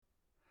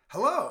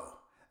Hello,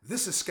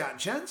 this is Scott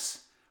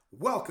Jentz.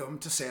 Welcome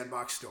to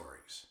Sandbox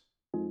Stories.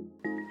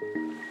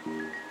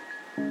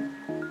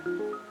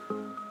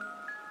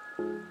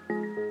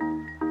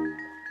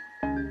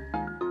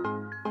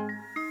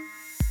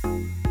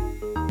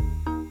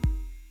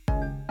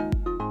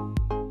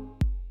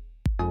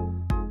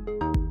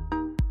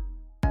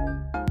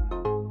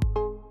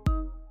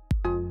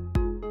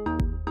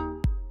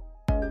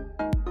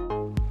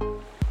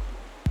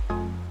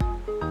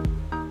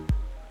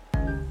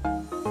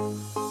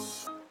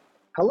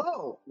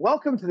 Hello,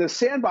 welcome to the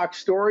Sandbox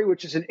Story,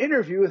 which is an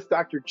interview with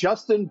Dr.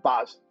 Justin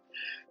Bosson.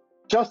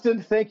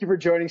 Justin, thank you for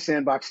joining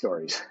Sandbox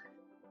Stories.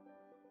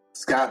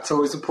 Scott, it's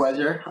always a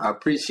pleasure. I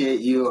appreciate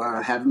you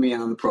having me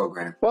on the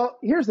program. Well,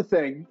 here's the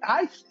thing.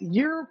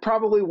 You're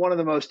probably one of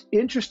the most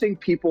interesting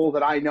people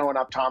that I know in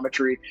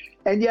optometry,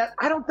 and yet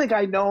I don't think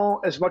I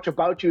know as much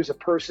about you as a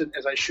person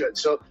as I should.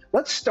 So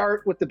let's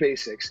start with the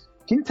basics.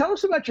 Can you tell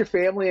us about your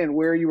family and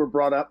where you were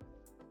brought up?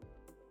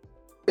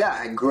 Yeah,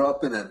 I grew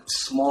up in a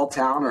small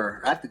town,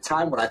 or at the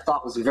time what I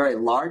thought was a very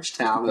large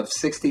town of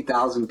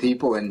 60,000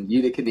 people in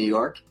Utica, New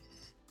York.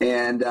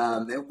 And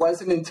it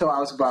wasn't until I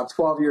was about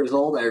 12 years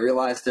old I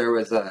realized there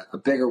was a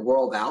bigger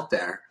world out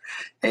there.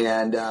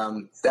 And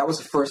that was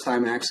the first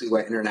time I actually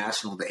went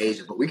international to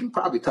Asia. But we can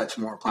probably touch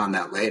more upon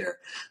that later.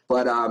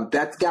 But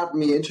that got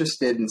me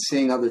interested in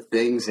seeing other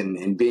things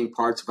and being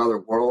parts of other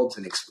worlds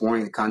and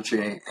exploring the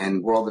country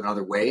and world in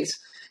other ways.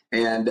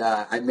 And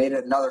I made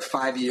it another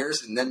 5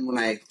 years. And then when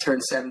I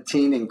turned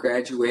 17 and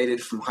graduated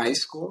from high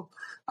school,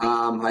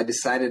 I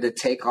decided to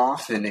take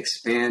off and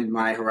expand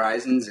my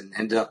horizons and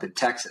ended up in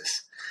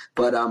Texas.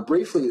 But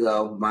briefly,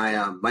 though,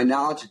 my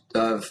knowledge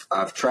of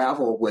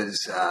travel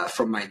was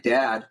from my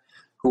dad,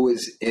 who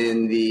was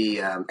in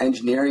the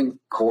engineering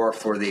corps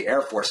for the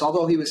Air Force.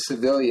 Although he was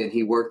civilian,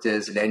 he worked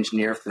as an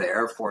engineer for the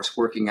Air Force,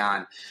 working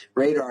on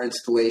radar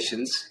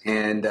installations,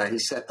 and he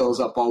set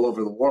those up all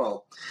over the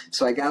world.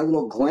 So I got a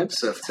little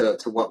glimpse to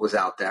what was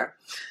out there.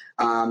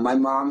 My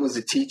mom was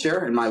a teacher,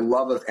 and my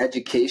love of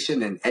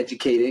education and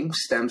educating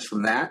stems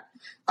from that.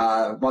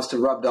 Must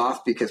have rubbed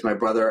off because my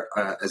brother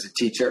is a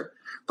teacher.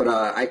 But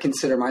I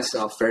consider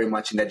myself very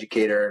much an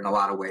educator in a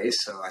lot of ways.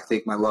 So I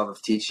think my love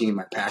of teaching and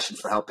my passion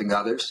for helping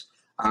others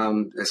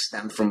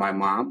stemmed from my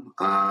mom,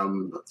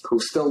 who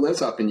still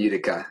lives up in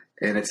Utica.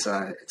 And it's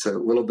a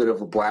little bit of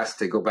a blast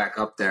to go back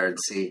up there and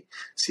see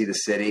the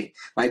city.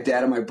 My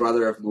dad and my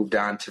brother have moved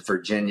on to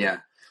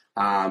Virginia,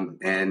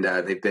 and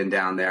they've been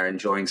down there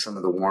enjoying some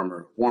of the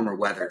warmer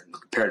weather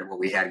compared to what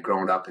we had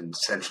growing up in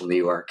central New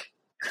York.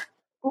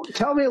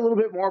 Tell me a little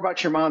bit more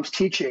about your mom's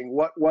teaching.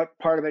 What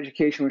part of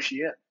education was she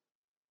in?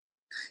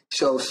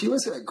 So she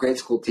was a grade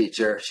school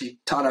teacher. She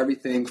taught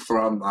everything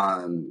from,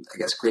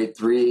 grade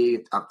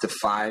 3 up to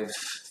 5th,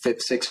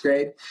 6th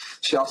grade.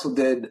 She also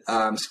did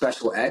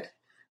special ed,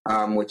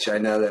 which I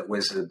know that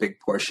was a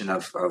big portion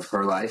of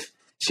her life.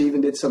 She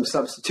even did some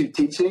substitute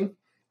teaching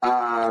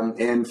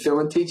and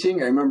fill-in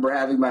teaching. I remember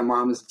having my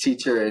mom as a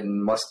teacher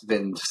in must have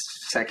been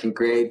 2nd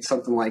grade,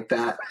 something like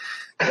that.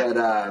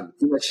 But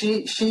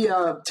she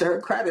to her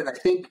credit, I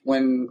think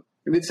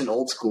maybe it's an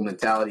old school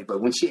mentality,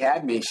 but when she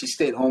had me, she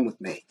stayed home with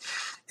me.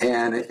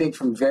 And I think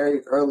from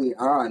very early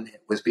on,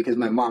 it was because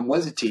my mom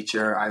was a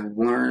teacher. I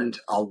learned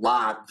a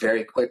lot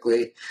very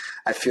quickly.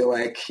 I feel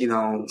like,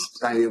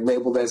 I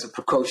labeled as a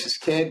precocious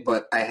kid,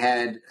 but I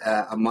had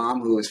a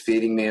mom who was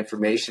feeding me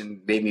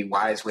information, made me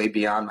wise way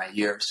beyond my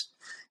years.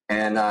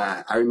 And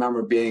I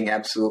remember being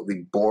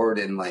absolutely bored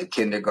in like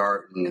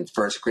kindergarten and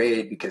 1st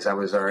grade because I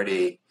was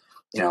already,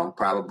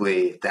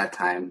 probably at that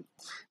time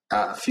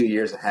a few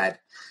years ahead.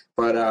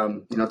 But,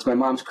 to my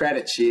mom's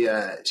credit,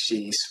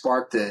 she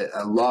sparked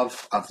a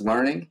love of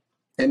learning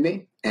in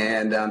me.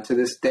 And to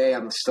this day,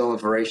 I'm still a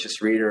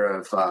voracious reader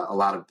of a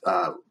lot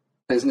of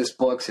business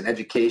books and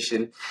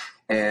education.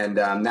 And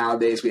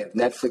nowadays we have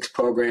Netflix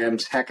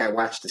programs. Heck, I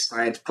watched a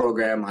science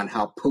program on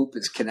how poop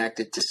is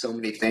connected to so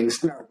many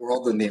things in our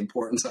world and the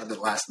importance of it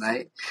last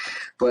night.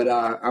 But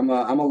I'm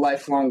a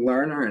lifelong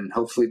learner and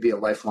hopefully be a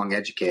lifelong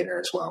educator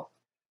as well.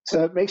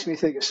 So it makes me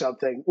think of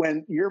something.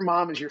 When your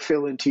mom is your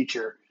fill-in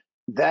teacher,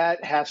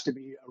 that has to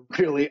be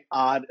a really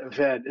odd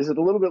event. Is it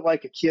a little bit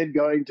like a kid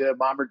going to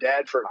mom or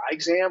dad for an eye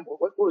exam?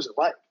 What was it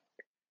like?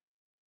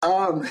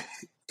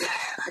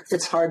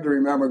 It's hard to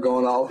remember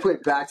going all the way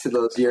back to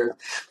those years.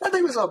 I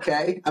think it was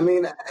okay. I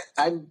mean,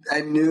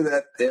 I knew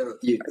that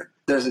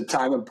there's a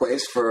time and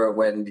place for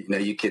when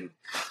you can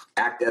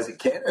act as a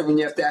kid. I mean,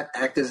 you have to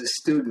act as a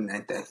student.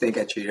 I think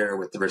I treated her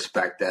with the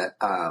respect that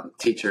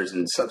teachers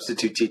and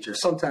substitute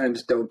teachers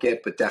sometimes don't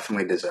get, but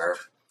definitely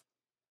deserve.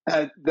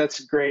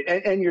 That's great.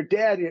 And your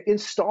dad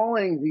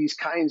installing these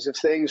kinds of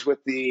things with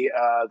the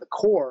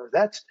core,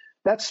 that's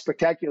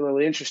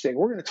spectacularly interesting.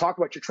 We're going to talk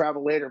about your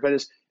travel later, but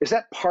is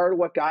that part of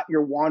what got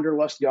your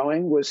wanderlust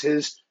going, was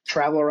his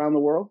travel around the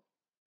world?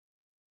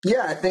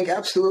 Yeah, I think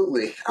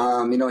absolutely.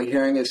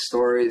 Hearing his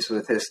stories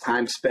with his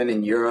time spent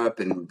in Europe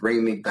and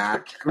bringing me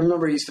back. I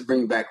remember he used to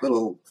bring back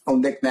little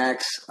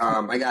knickknacks.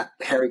 I got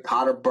Harry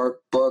Potter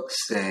books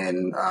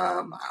and I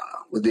don't know,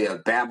 with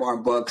the Babar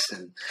books,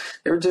 and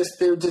they were just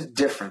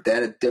different. They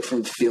had a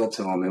different feel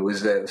to them. It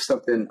was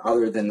something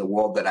other than the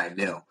world that I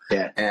knew.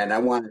 Yeah. And I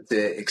wanted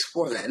to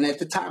explore that. And at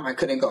the time, I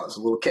couldn't go. I was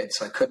a little kid,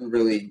 so I couldn't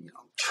really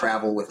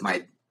travel with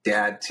my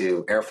dad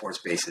to Air Force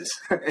bases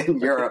in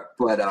Europe,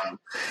 but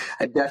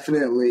I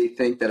definitely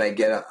think that I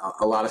get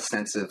a lot of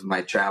sense of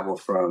my travel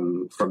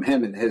from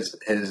him and his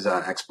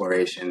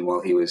exploration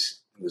while he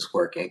was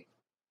working.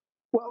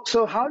 Well,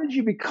 so how did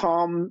you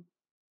become,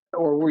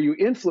 or were you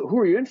who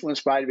were you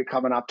influenced by to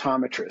become an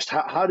optometrist?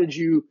 How did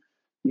you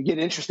get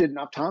interested in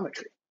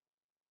optometry?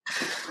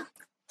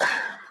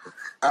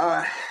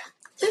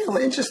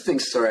 Interesting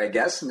story, I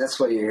guess, and that's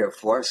what you're here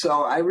for.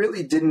 So I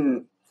really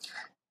didn't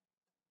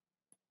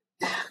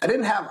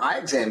have eye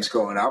exams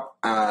growing up.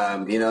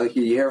 You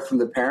hear from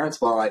the parents,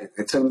 well, I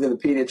took him to the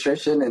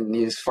pediatrician and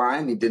he was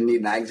fine. He didn't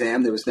need an eye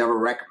exam. That was never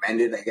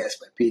recommended, I guess,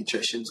 by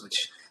pediatricians,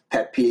 which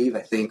pet peeve.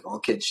 I think all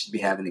kids should be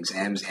having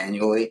exams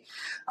annually.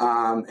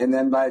 And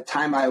then by the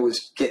time I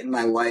was getting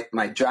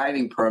my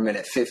driving permit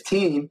at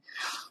 15,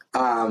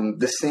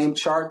 the same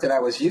chart that I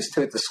was used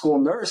to at the school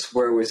nurse,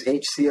 where it was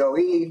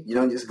HCOE,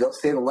 just go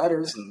say the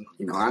letters and,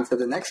 on to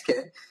the next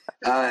kid.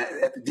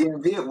 At the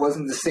DMV, it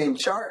wasn't the same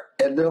chart.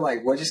 And they're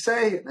like, what'd you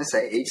say? And I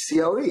say,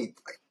 HCOE.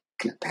 Like,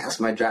 can I pass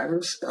my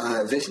driver's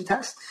vision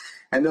test?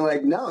 And they're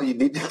like, no, you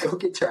need to go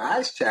get your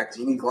eyes checked.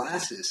 You need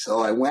glasses.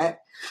 So I went,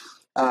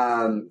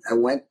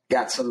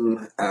 got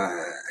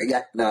I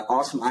got an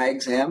awesome eye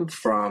exam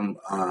from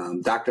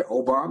Dr.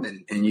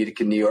 Obam in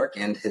Utica, New York,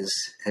 and his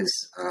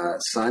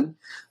son,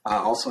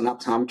 also an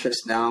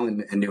optometrist now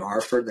in New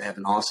Hartford. They have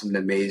an awesome and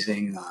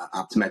amazing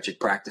optometric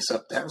practice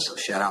up there, so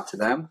shout out to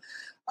them.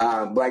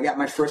 But I got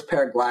my first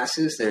pair of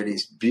glasses. They're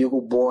these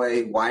Bugle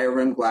Boy wire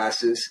rim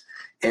glasses,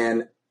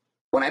 and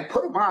when I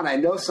put them on, I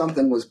know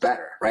something was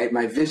better, right?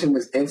 My vision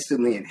was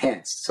instantly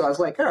enhanced. So I was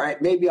like, all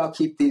right, maybe I'll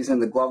keep these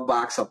in the glove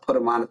box. I'll put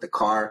them on at the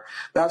car.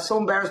 But I was so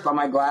embarrassed by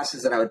my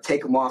glasses that I would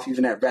take them off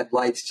even at red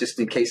lights just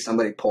in case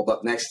somebody pulled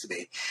up next to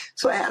me.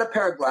 So I had a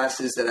pair of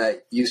glasses that I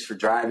used for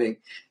driving.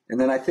 And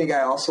then I think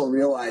I also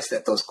realized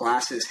that those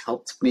glasses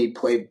helped me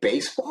play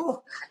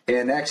baseball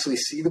and actually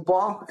see the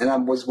ball. And I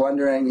was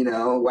wondering,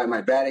 why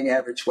my batting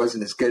average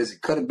wasn't as good as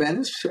it could have been.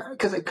 It's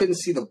because I couldn't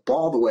see the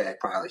ball the way I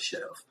probably should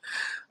have.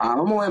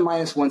 I'm only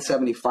minus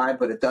 175,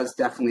 but it does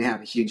definitely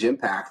have a huge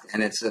impact.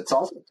 And it's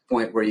also at the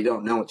point where you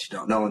don't know what you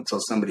don't know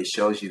until somebody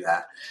shows you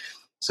that.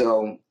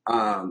 So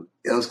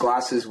those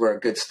glasses were a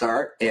good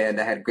start, and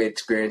I had a great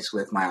experience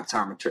with my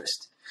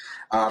optometrist.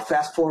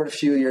 Fast forward a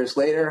few years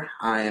later,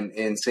 I am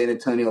in San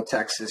Antonio,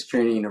 Texas,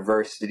 Trinity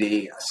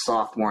University, a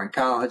sophomore in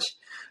college,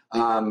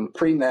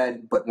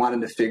 pre-med, but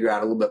wanted to figure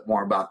out a little bit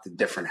more about the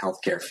different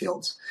healthcare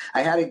fields.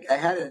 I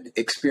had an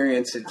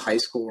experience in high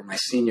school where my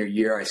senior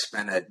year I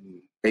spent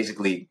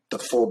basically the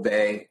full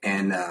day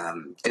in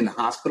the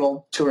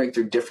hospital, touring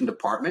through different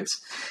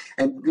departments,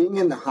 and being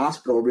in the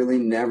hospital really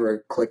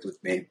never clicked with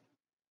me.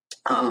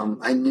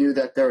 I knew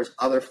that there was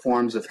other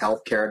forms of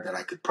healthcare that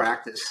I could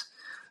practice.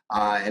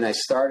 And I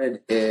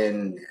started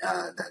in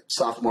that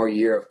sophomore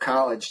year of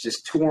college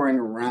just touring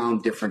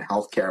around different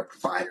healthcare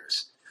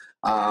providers.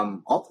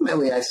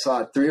 Ultimately, I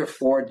saw 3 or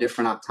 4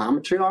 different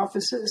optometry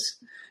offices.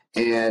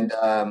 And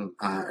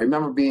I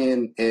remember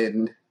being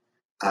in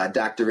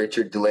Dr.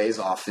 Richard DeLay's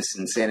office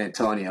in San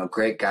Antonio.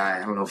 Great guy.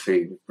 I don't know if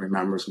he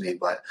remembers me,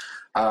 but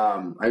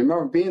I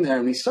remember being there,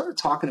 and we started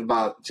talking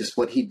about just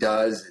what he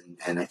does.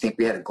 And I think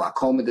we had a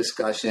glaucoma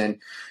discussion.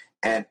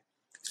 And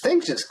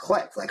things just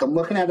clicked. Like, I'm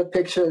looking at a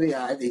picture of the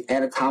eye, the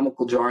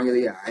anatomical drawing of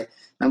the eye, and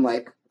I'm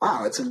like,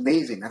 wow, it's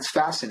amazing. That's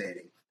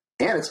fascinating.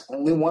 And it's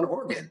only one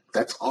organ.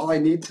 That's all I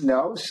need to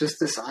know. It's just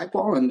this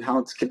eyeball and how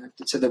it's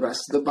connected to the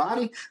rest of the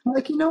body. I'm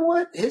like, you know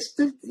what? This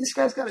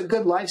guy's got a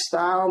good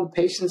lifestyle. The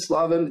patients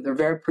love him. They're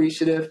very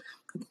appreciative.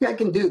 I think I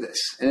can do this.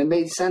 And it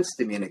made sense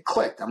to me, and it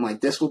clicked. I'm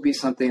like, this will be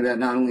something that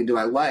not only do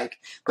I like,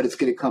 but it's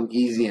going to come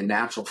easy and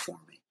natural for me.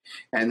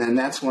 And then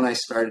that's when I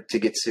started to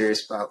get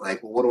serious about,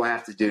 like, well, what do I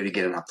have to do to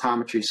get an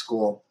optometry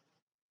school?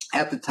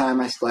 At the time,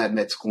 I still had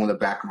med school in the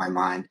back of my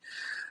mind.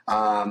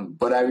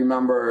 But I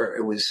remember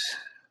it was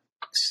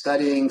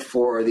studying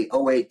for the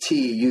OAT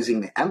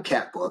using the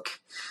MCAT book.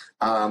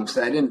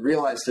 So I didn't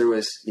realize there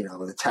was,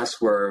 the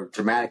tests were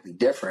dramatically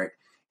different.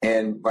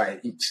 And by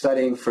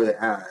studying for the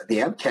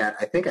MCAT,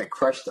 I think I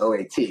crushed the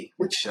OAT,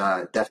 which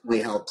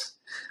definitely helped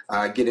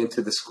get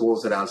into the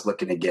schools that I was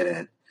looking to get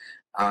in.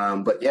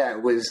 But yeah,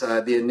 it was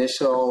the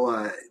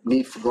initial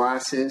need for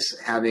glasses,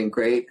 having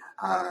great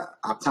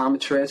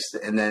optometrists,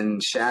 and then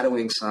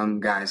shadowing some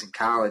guys in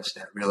college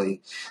that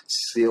really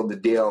sealed the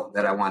deal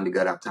that I wanted to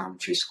go to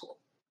optometry school.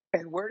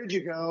 And where did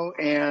you go,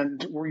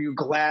 and were you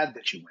glad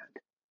that you went?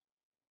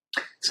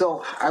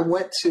 So I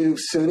went to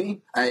SUNY.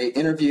 I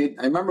interviewed.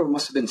 I remember it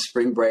must have been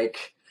spring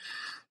break.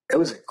 It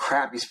was a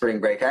crappy spring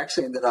break. I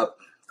actually ended up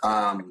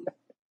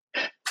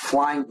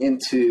flying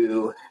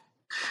into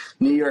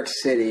New York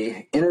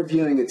City,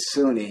 interviewing at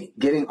SUNY,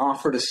 getting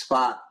offered a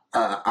spot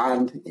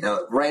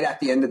right at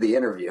the end of the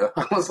interview.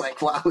 I was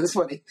like, wow, this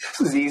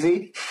was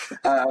easy.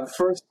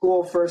 First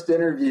school, first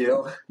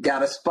interview,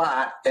 got a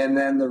spot. And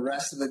then the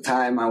rest of the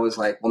time I was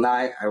like, well,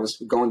 now I was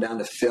going down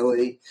to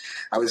Philly.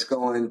 I was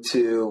going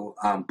to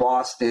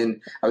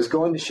Boston. I was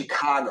going to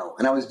Chicago.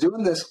 And I was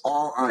doing this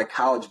all on a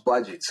college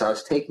budget. So I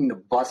was taking the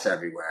bus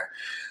everywhere.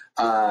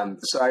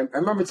 So I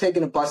remember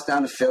taking a bus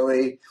down to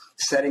Philly,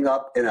 setting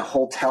up in a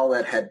hotel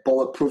that had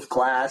bulletproof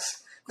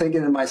glass,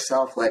 thinking to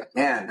myself, like,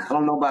 man, I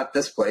don't know about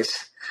this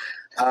place.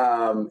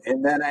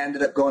 And then I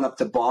ended up going up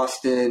to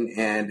Boston,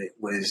 and it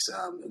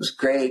was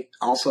great.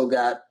 Also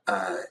got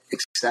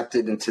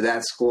accepted into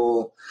that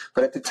school.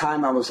 But at the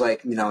time I was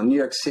like, New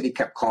York City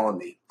kept calling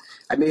me.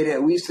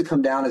 We used to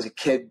come down as a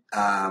kid.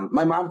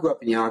 My mom grew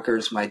up in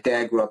Yonkers. My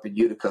dad grew up in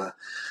Utica.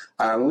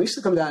 We used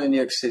to come down to New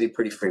York City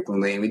pretty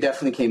frequently, and we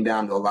definitely came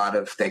down to a lot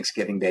of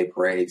Thanksgiving Day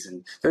parades.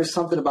 And there's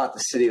something about the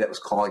city that was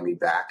calling me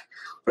back.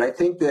 But I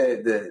think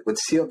what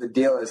sealed the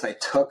deal is I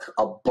took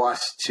a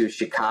bus to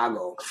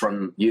Chicago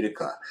from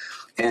Utica.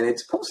 And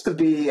it's supposed to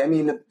be,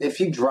 if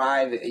you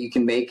drive, you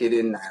can make it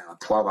in,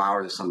 12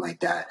 hours or something like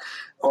that.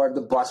 Or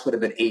the bus would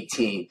have been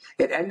 18.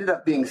 It ended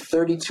up being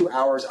 32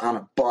 hours on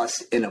a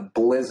bus in a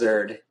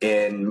blizzard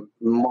in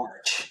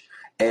March.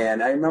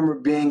 And I remember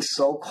being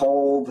so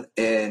cold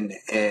in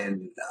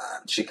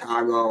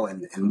Chicago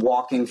and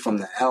walking from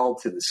the L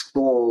to the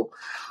school.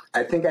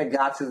 I think I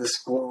got to the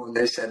school and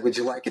they said, would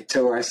you like a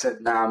tour? I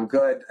said, no, I'm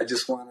good. I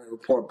just want to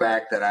report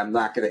back that I'm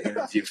not going to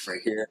interview for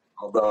here.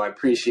 Although I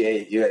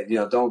appreciate you,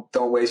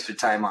 don't waste your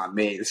time on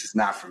me. This is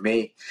not for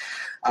me.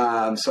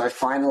 So I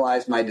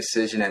finalized my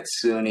decision at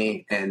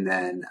SUNY and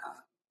then,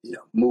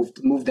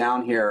 moved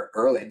down here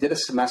early. I did a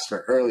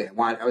semester early.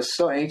 I was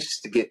so anxious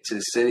to get to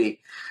the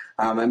city.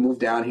 I moved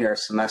down here a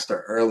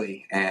semester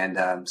early and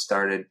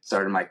started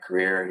my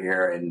career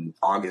here in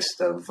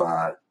August of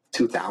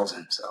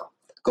 2000. So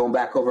going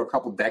back over a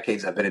couple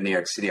decades, I've been in New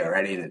York City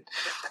already, and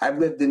I've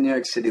lived in New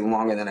York City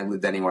longer than I've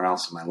lived anywhere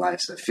else in my life.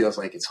 So it feels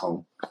like it's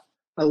home.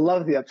 I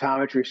love the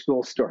optometry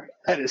school story.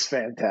 That is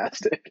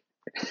fantastic.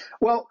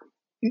 Well,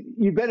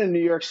 you've been in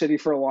New York City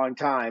for a long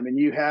time, and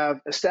you have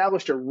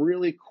established a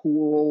really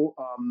cool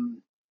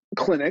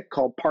clinic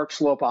called Park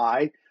Slope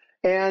Eye.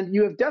 And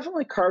you have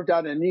definitely carved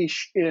out a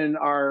niche in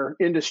our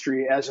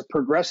industry as a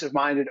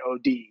progressive-minded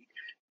OD,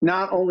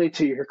 not only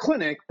to your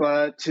clinic,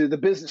 but to the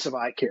business of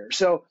eye care.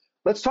 So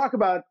let's talk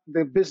about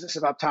the business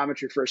of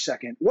optometry for a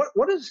second.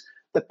 What is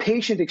the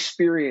patient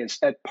experience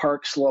at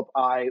Park Slope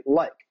Eye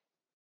like?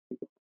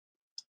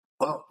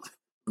 Well,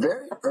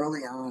 very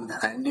early on,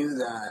 I knew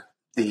that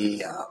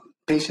the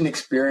patient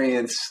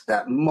experience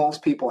that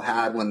most people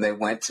had when they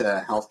went to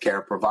a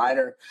healthcare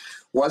provider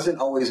wasn't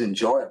always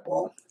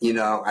enjoyable.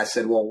 I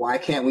said, well, why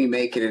can't we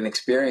make it an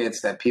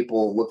experience that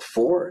people look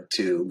forward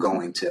to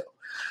going to?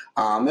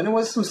 And it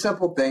was some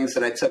simple things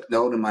that I took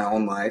note in my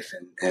own life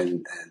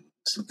and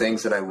some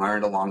things that I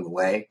learned along the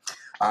way.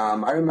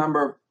 I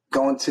remember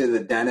going to the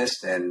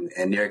dentist in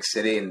New York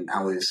City, and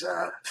I was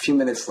a few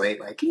minutes late.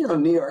 Like,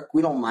 New York,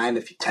 we don't mind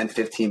if you're 10,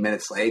 15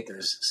 minutes late.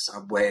 There's a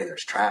subway,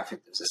 there's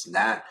traffic, there's this and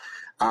that.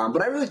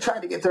 But I really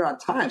tried to get there on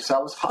time, so I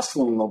was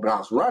hustling a little bit. I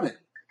was running.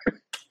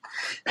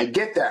 I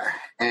get there,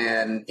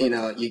 and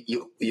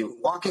you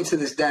walk into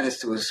this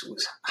dentist who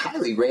was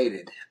highly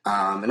rated,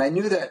 and I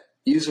knew that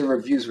user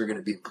reviews were going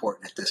to be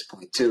important at this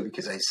point too,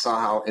 because I saw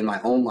how in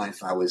my own life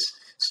I was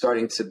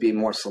starting to be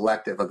more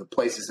selective of the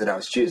places that I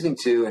was choosing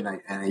to, and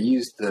I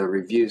used the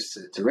reviews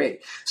to rate.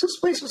 So this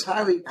place was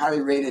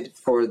highly rated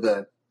for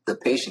the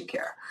patient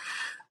care.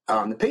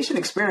 The patient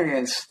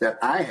experience that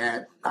I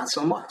had, not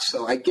so much.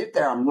 So I get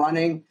there, I'm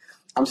running.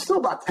 I'm still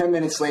about 10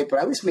 minutes late, but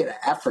I at least made an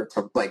effort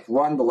to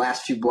run the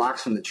last few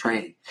blocks from the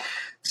train.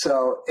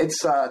 So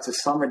it's a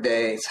summer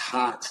day. It's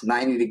hot. It's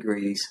 90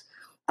 degrees.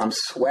 I'm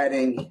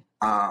sweating.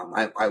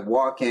 I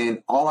walk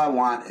in. All I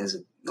want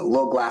is a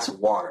little glass of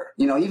water.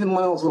 Even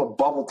one of those little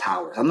bubble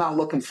towers. I'm not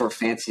looking for a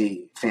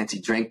fancy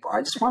drink bar.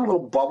 I just want a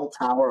little bubble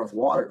tower of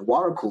water, the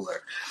water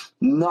cooler.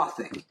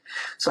 Nothing.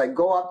 So I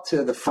go up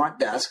to the front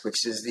desk,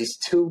 which is these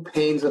two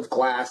panes of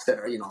glass that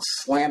are,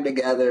 slammed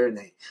together, and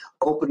they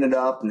open it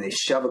up and they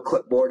shove a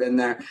clipboard in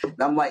there. And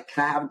I'm like,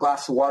 can I have a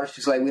glass of water?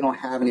 She's like, we don't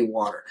have any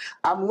water.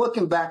 I'm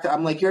looking back.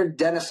 I'm like, you're a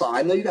dentist.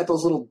 I know you got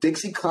those little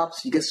Dixie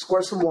cups. You can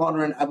squirt some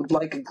water in. I would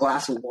like a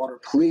glass of water,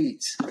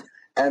 please.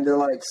 And they're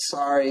like,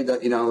 sorry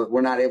that,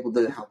 we're not able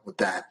to help with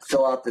that.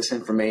 Fill out this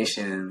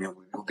information and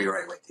we'll be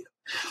right with you.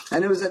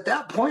 And it was at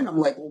that point, I'm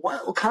like,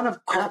 well, what kind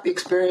of crappy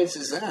experience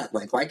is that?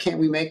 Like, why can't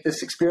we make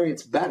this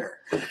experience better?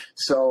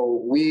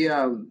 So we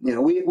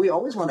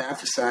always want to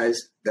emphasize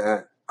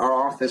that our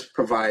office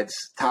provides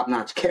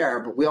top-notch care,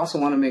 but we also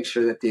want to make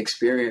sure that the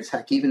experience,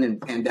 heck, even in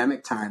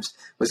pandemic times,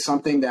 was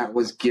something that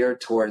was geared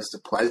towards the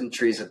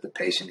pleasantries of the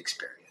patient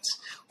experience.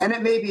 And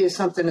it may be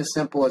something as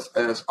simple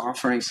as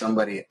offering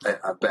somebody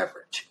a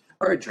beverage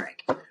or a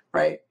drink,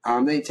 right?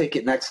 They take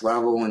it next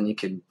level, and you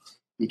can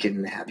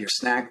have your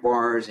snack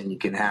bars, and you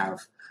can have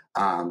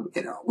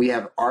We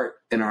have art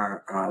in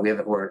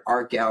we're an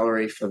art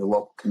gallery for the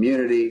local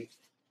community.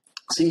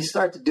 So you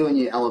start to do and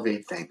you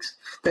elevate things.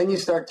 Then you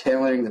start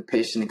tailoring the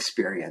patient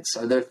experience.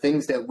 Are there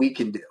things that we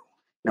can do?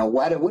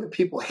 What do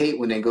people hate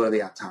when they go to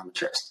the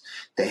optometrist?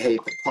 They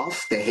hate the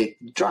puff. They hate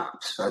the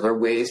drops. Are there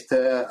ways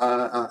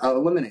to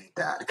eliminate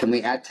that? Can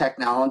we add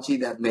technology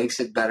that makes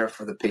it better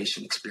for the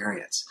patient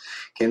experience?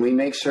 Can we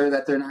make sure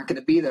that they're not going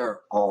to be there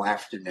all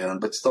afternoon,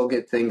 but still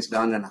get things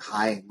done in a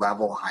high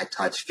level, high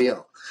touch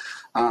feel?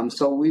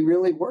 So we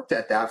really worked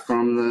at that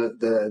from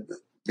the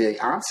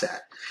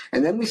onset.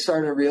 And then we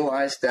started to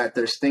realize that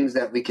there's things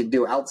that we can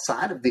do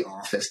outside of the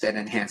office that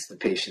enhance the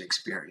patient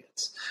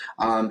experience.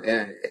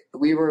 And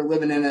we were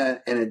living in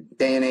a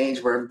day and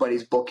age where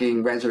everybody's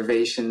booking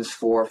reservations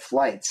for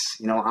flights,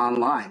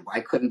 online.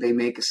 Why couldn't they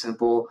make a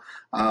simple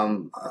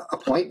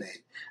appointment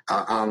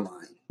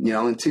online?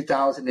 In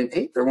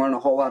 2008, there weren't a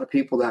whole lot of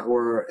people that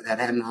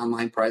had an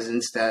online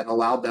presence that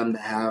allowed them to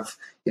have,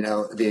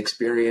 the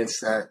experience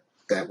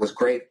that was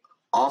great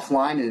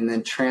offline and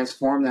then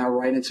transform that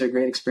right into a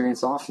great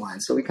experience offline.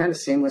 So we kind of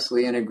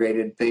seamlessly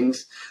integrated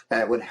things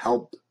that would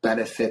help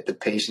benefit the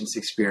patient's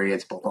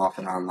experience both off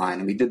and online.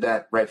 And we did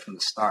that right from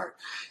the start.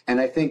 And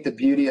I think the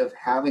beauty of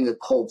having a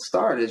cold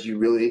start is you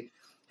really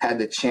had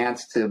the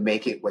chance to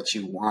make it what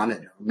you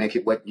wanted, or make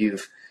it what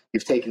you've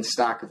taken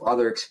stock of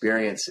other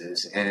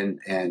experiences. And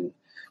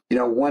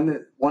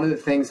one of the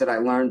things that I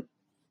learned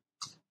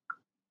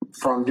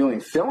from doing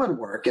fill-in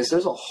work is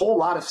there's a whole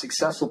lot of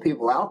successful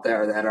people out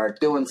there that are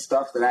doing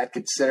stuff that I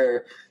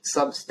consider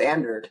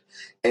substandard.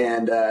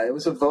 And it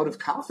was a vote of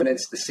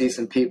confidence to see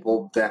some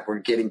people that were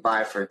getting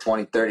by for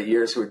 20, 30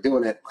 years who are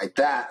doing it like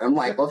that. I'm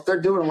like, well, if they're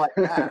doing it like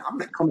that, I'm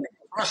going to come in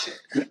and crush it.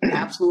 I'm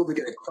absolutely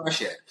going to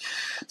crush it.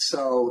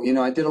 So,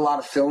 I did a lot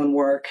of fill-in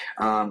work.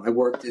 I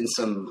worked in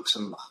some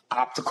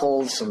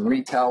opticals, some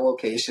retail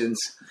locations.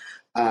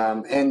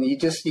 And you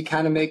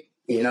kind of make,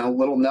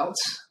 little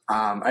notes.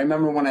 I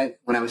remember when I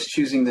was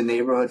choosing the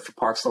neighborhood for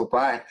Park Slope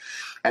Eye,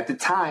 at the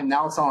time,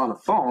 now it's all on the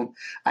phone,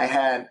 I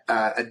had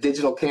a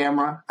digital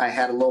camera, I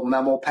had a little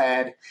memo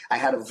pad, I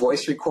had a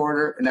voice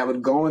recorder, and I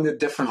would go into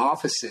different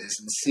offices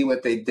and see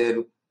what they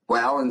did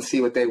well and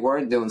see what they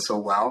weren't doing so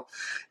well,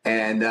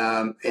 and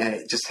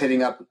just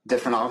hitting up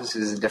different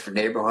offices in different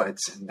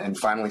neighborhoods and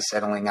finally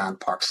settling on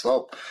Park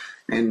Slope.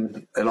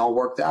 And it all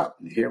worked out.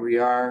 Here we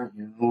are,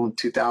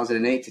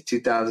 2008 to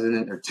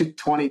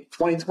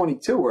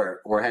 2022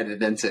 we're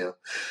headed into.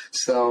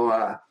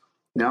 So,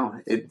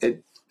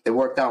 it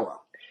worked out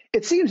well.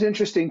 It seems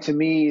interesting to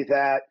me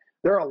that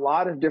there are a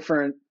lot of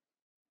different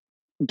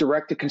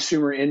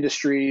direct-to-consumer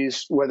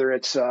industries, whether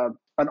it's an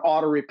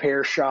auto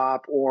repair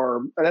shop,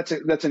 or that's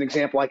an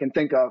example I can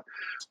think of,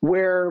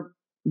 where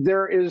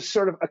there is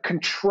sort of a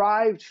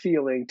contrived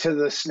feeling to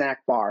the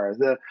snack bar,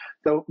 the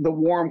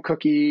warm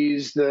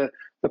cookies, the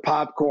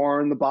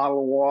popcorn, the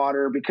bottle of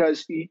water,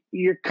 because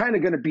you're kind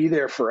of going to be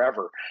there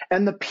forever.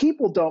 And the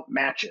people don't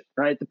match it,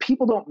 right? The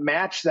people don't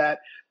match that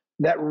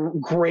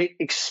great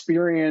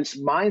experience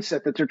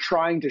mindset that they're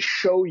trying to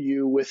show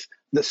you with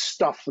the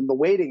stuff in the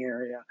waiting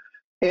area.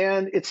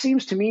 And it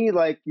seems to me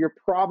like you're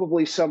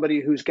probably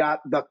somebody who's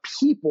got the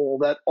people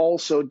that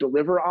also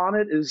deliver on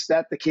it. Is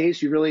that the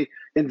case? You really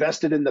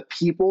invested in the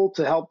people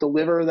to help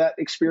deliver that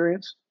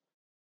experience?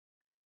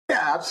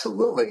 Yeah,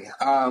 absolutely.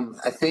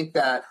 I think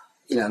that,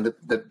 the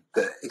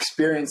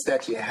experience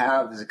that you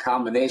have is a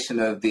combination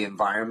of the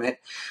environment,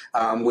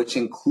 which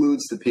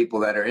includes the people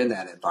that are in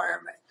that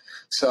environment.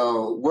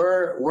 So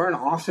we're an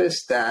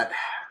office that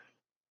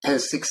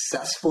has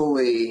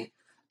successfully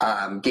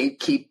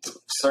gatekeeped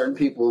certain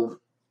people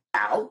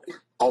out.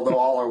 Although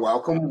all are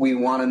welcome, we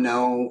want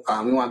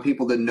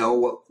people to know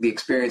what the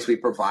experience we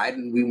provide,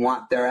 and we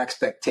want their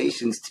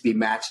expectations to be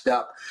matched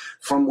up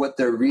from what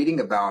they're reading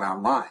about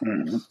online.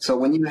 Mm-hmm. So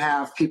when you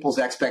have people's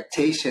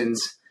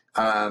expectations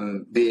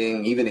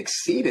being even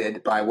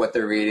exceeded by what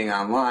they're reading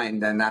online,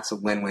 then that's a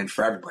win-win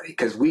for everybody,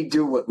 because we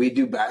do what we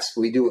do best.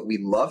 We do what we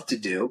love to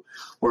do.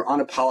 We're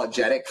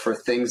unapologetic for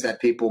things that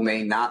people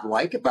may not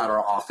like about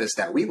our office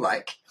that we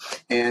like.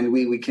 And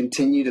we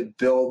continue to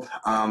build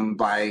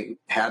by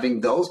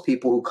having those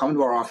people who come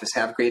to our office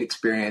have great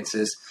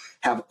experiences,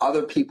 have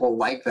other people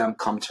like them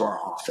come to our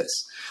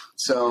office.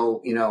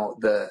 So,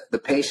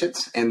 the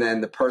patients and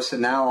then the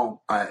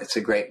personnel, it's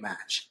a great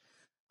match.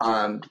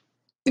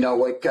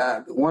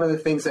 One of the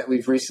things that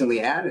we've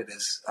recently added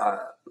is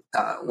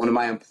one of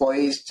my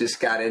employees just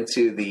got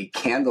into the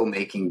candle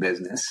making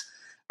business,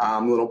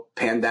 little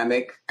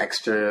pandemic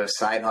extra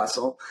side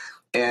hustle.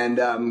 And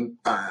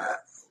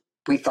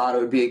we thought it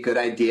would be a good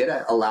idea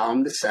to allow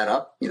him to set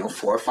up, 4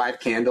 or 5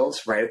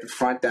 candles right at the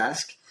front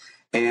desk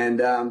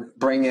and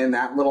bring in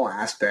that little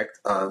aspect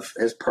of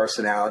his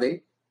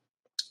personality,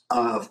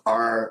 of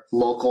our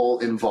local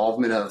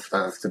involvement of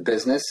the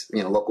business,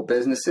 local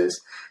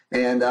businesses.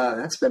 And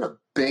that's been a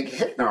big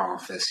hit in our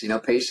office.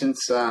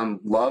 Patients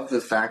love the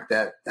fact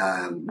that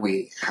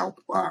we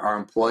help our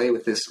employee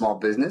with his small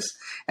business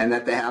and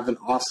that they have an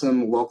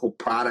awesome local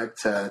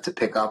product to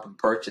pick up and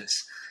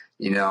purchase.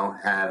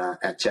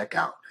 at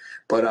checkout.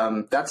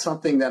 But that's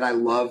something that I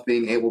love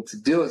being able to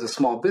do as a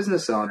small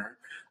business owner.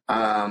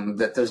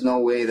 That there's no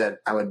way that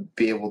I would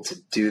be able to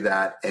do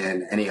that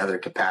in any other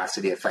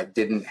capacity if I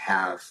didn't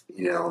have,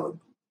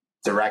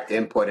 direct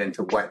input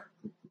into what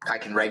I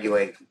can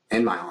regulate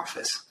in my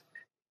office.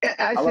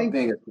 I think love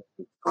being a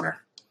business owner.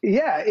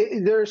 Yeah,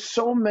 there's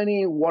so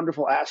many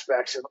wonderful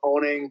aspects of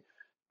owning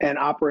and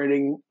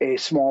operating a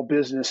small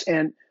business.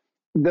 And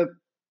the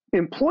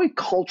employee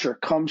culture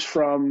comes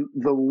from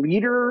the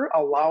leader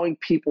allowing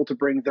people to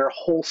bring their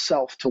whole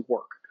self to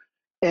work.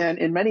 And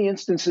in many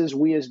instances,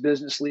 we as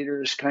business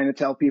leaders kind of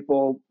tell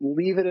people,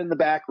 leave it in the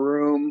back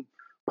room,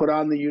 put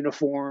on the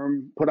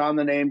uniform, put on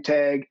the name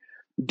tag,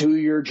 do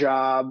your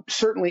job,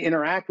 certainly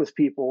interact with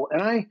people.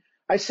 And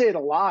I say it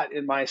a lot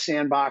in my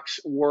Sandbox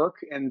work,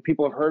 and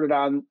people have heard it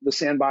on the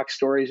Sandbox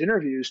Stories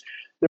interviews.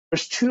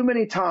 There's too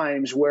many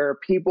times where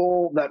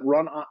people that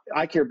run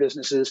eye care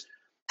businesses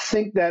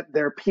think that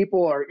their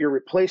people are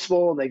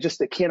irreplaceable and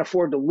they can't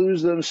afford to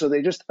lose them. So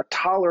they just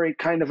tolerate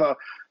kind of a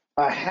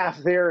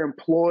half their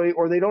employee,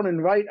 or they don't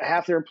invite a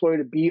half their employee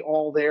to be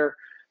all there.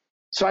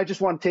 So I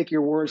just want to take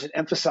your words and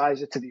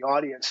emphasize it to the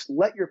audience.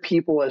 Let your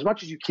people, as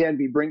much as you can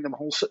be, bring them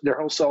their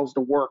whole selves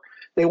to work.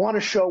 They want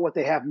to show what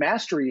they have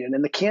mastery in,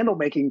 and the candle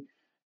making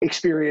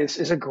experience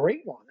is a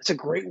great one. It's a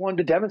great one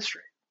to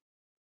demonstrate.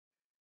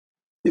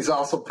 He's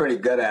also pretty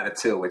good at it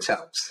too, which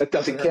helps. That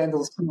doesn't the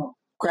candles smell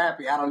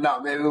crappy. I don't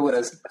know. Maybe we would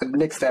have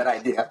nixed that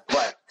idea,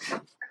 but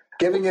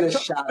giving it a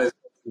shot is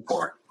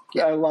important.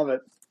 Yeah. I love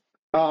it.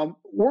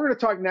 We're going to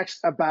talk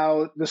next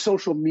about the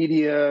social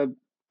media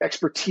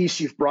expertise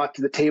you've brought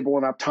to the table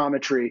in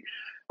optometry.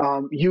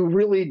 You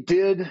really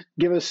did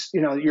give us,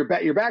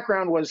 your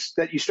background was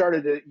that you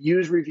started to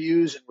use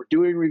reviews and were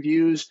doing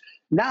reviews.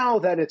 Now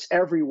that it's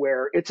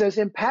everywhere, it's as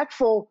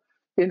impactful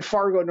in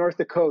Fargo, North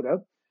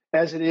Dakota,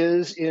 as it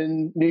is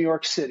in New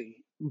York City.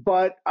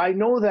 But I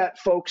know that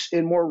folks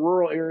in more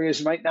rural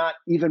areas might not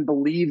even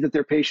believe that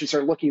their patients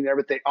are looking there,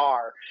 but they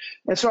are.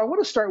 And so I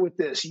want to start with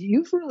this.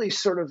 You've really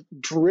sort of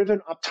driven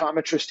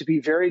optometrists to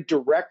be very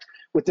direct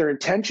with their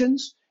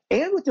intentions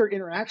and with their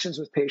interactions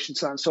with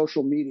patients on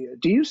social media.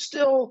 Do you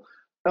still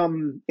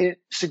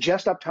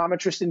suggest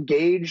optometrists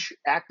engage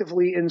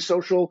actively in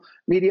social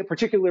media,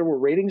 particularly where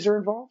ratings are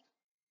involved?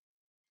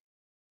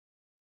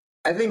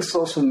 I think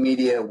social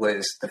media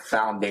was the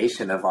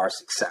foundation of our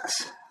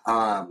success.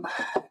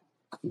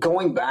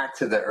 Going back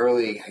to the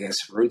early,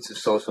 roots of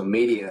social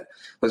media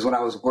was when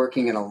I was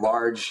working in a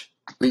large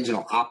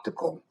regional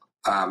optical.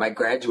 I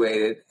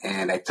graduated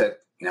and I took,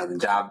 the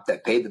job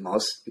that paid the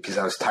most because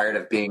I was tired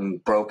of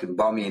being broke and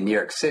bummy in New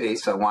York City.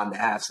 So I wanted to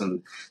have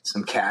some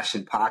cash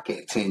in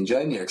pocket to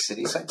enjoy New York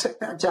City. So I took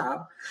that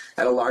job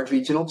at a large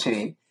regional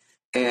chain,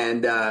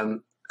 and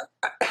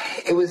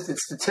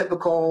it's the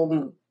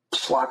typical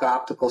schlock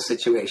optical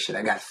situation.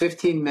 I got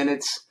 15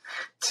 minutes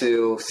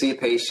to see a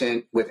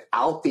patient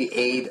without the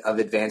aid of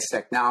advanced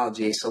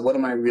technology. So what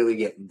am I really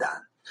getting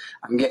done?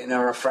 I'm getting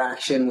a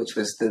refraction, which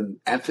was the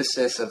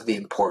emphasis of the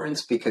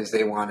importance because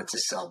they wanted to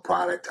sell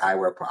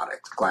eyewear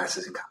product,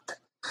 glasses and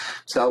contact.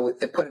 So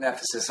it put an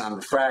emphasis on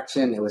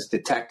refraction. It was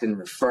detect and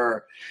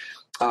refer.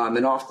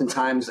 And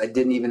oftentimes I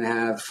didn't even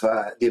have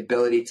the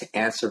ability to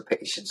answer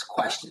patients'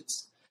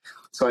 questions.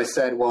 So I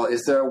said, well,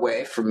 is there a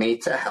way for me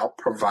to help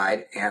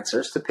provide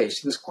answers to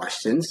patients'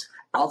 questions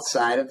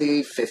outside of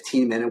the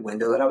 15-minute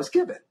window that I was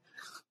given?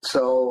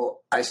 So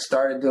I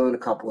started doing a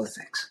couple of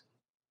things.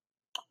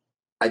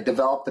 I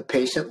developed a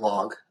patient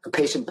blog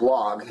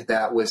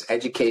that was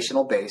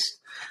educational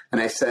based.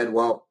 And I said,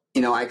 well,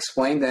 I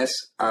explained this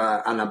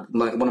on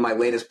one of my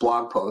latest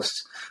blog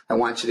posts. I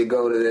want you to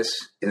go to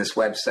this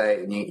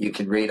website and you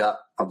can read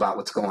up about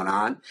what's going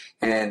on.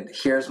 And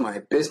here's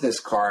my business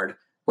card,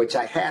 which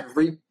I had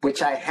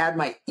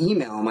my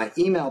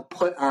email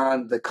put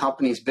on the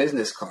company's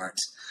business cards.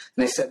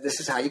 And they said, this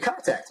is how you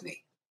contact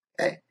me.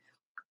 Okay.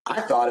 I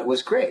thought it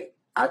was great.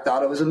 I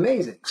thought it was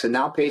amazing. So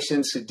now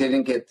patients who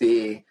didn't get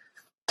the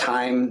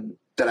time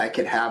that I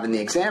could have in the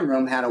exam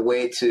room had a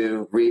way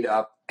to read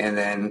up and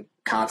then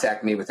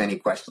contact me with any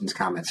questions,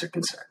 comments, or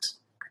concerns.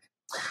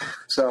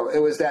 So it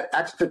was that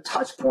extra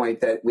touch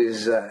point that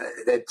was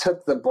that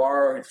took the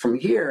bar from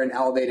here and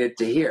elevated it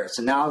to here.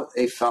 So now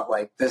they felt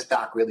like this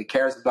doc really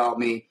cares about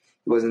me.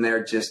 He wasn't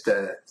there just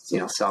to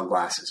sell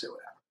glasses or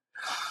whatever.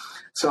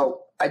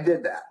 So I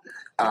did that.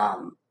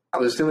 I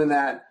was doing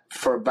that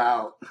for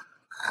about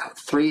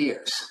 3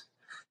 years.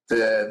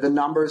 The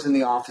numbers in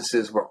the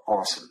offices were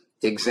awesome.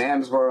 The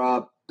exams were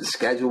up. The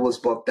schedule was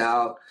booked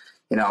out.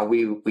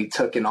 We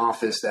took an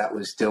office that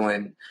was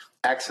doing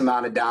X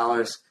amount of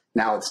dollars.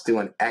 Now it's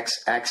doing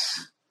XX,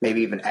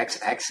 maybe even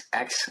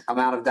XXX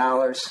amount of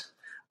dollars.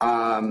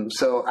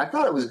 So I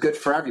thought it was good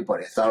for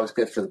everybody. I thought it was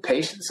good for the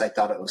patients. I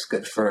thought it was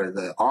good for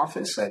the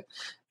office. I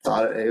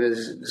thought it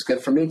was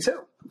good for me too.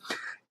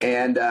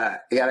 And I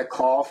got a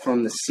call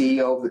from the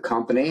CEO of the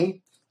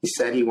company. He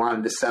said he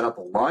wanted to set up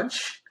a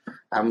lunch.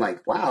 I'm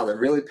like, wow, they're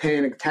really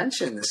paying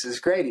attention. This is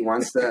great. He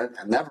wants to.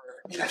 I've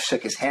I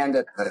shook his hand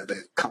at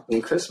the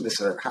company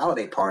Christmas or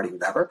holiday party,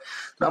 whatever.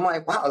 And I'm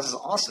like, wow, this is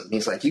awesome.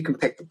 He's like, you can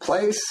pick the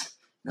place.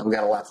 We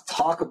got a lot to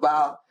talk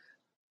about.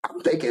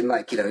 I'm thinking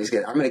like, I'm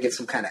going to get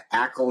some kind of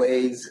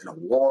accolades, an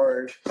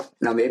award.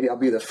 Maybe I'll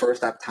be the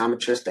first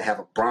optometrist to have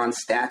a bronze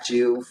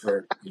statue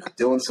for,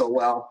 doing so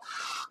well.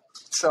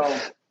 So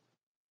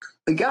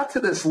we got to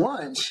this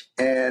lunch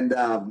and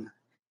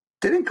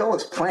didn't go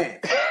as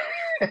planned.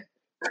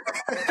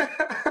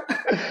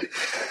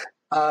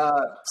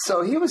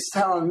 So he was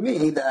telling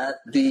me that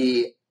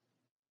the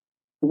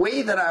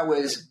way that I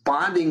was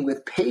bonding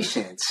with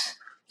patients,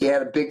 he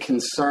had a big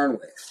concern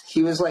with.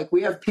 He was like,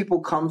 we have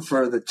people come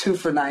for the 2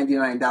 for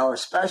 $99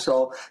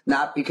 special,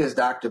 not because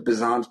Dr.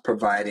 Bazan's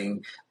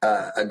providing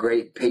a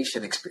great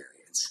patient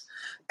experience.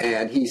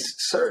 And he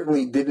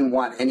certainly didn't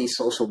want any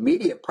social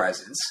media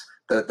presence.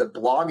 The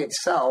blog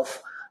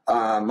itself,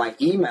 my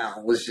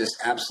email was just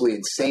absolutely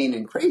insane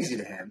and crazy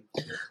to him.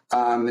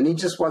 And he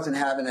just wasn't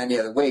having any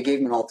other way. He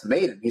gave me an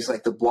ultimatum. He's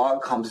like, the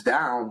blog comes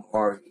down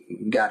or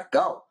you got to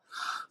go.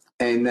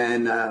 And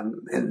then,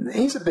 and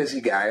he's a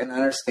busy guy, and I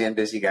understand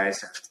busy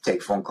guys have to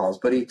take phone calls,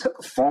 but he took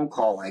a phone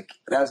call like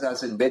as I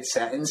was in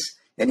mid-sentence,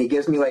 and he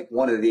gives me like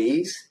one of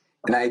these,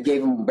 and I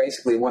gave him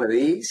basically one of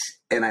these,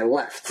 and I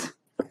left.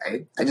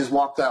 Right? I just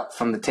walked out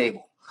from the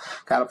table,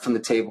 got up from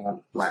the table and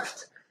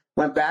left.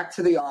 Went back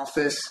to the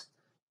office,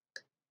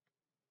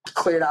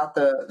 cleared out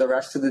the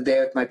rest of the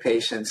day with my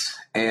patients,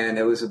 and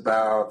it was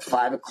about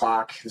 5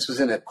 o'clock. This was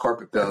in a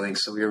corporate building,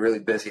 so we were really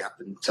busy up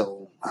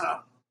until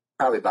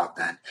probably about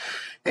then.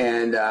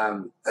 And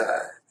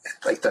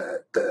like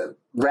the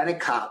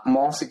rent-a-cop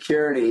mall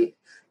security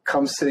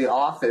comes to the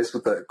office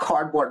with a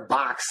cardboard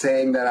box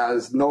saying that I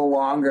was no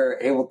longer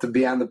able to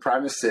be on the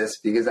premises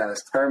because I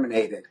was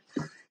terminated.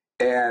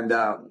 And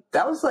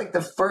that was like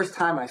the first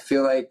time I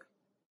feel like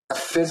a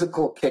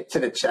physical kick to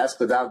the chest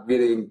without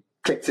getting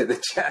kicked to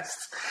the chest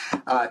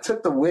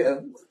took the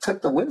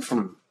win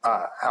from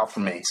out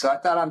from me. So I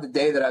thought on the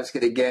day that I was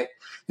going to get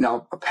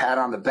a pat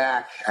on the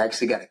back, I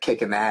actually got a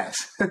kick in the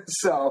ass. But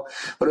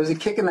it was a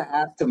kick in the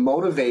ass to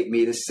motivate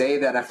me to say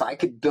that if I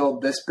could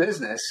build this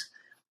business.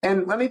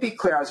 And let me be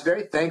clear, I was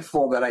very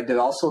thankful that I did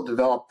also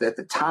develop at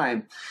the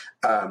time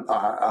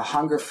a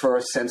hunger for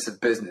a sense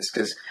of business,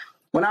 because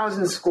when I was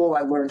in school,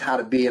 I learned how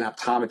to be an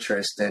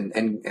optometrist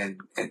and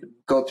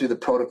go through the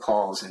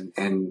protocols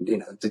and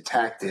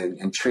detect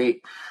and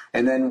treat.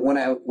 And then when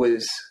I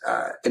was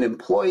an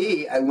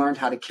employee, I learned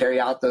how to carry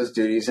out those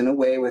duties in a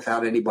way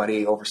without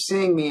anybody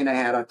overseeing me, and I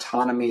had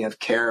autonomy of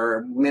care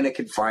in a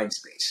confined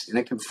space.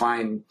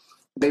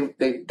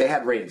 They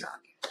had reins on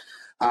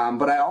me.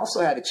 But I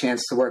also had a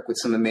chance to work with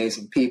some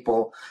amazing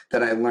people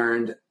that I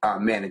learned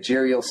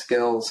managerial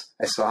skills.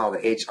 I saw how the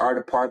HR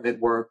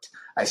department worked.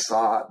 I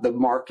saw the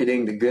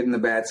marketing, the good and the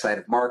bad side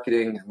of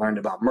marketing. I learned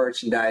about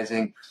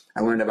merchandising. I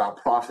learned about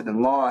profit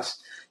and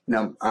loss.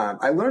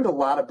 I learned a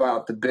lot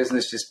about the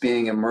business just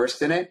being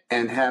immersed in it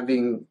and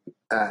having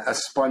a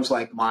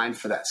sponge-like mind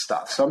for that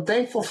stuff. So I'm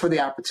thankful for the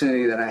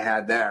opportunity that I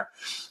had there.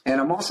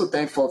 And I'm also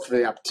thankful for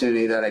the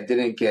opportunity that I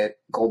didn't get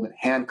golden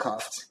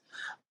handcuffed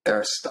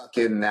or stuck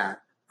in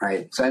that,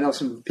 right? So I know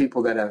some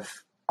people that have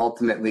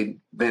ultimately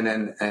been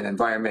in an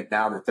environment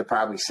now that they're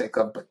probably sick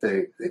of, but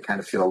they kind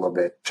of feel a little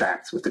bit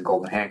trapped with the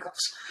golden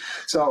handcuffs.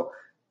 So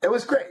it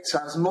was great. So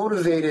I was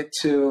motivated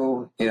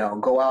to,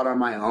 go out on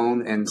my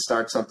own and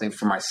start something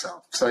for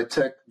myself. So I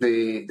took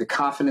the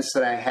confidence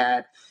that I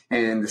had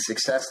and the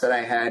success that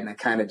I had, and I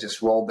kind of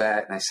just rolled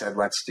that, and I said,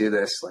 let's do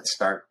this.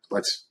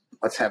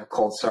 Let's have a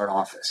cold start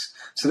office.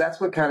 So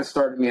that's what kind of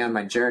started me on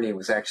my journey,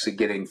 was actually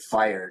getting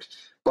fired,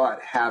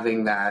 but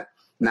having that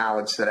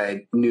knowledge that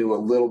I knew a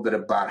little bit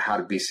about how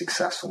to be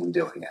successful in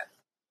doing it.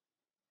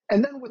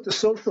 And then with the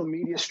social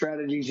media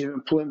strategies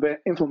you've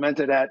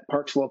implemented at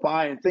Park Slope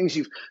Eye and things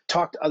you've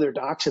talked to other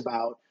docs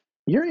about,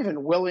 you're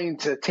even willing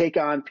to take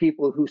on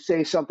people who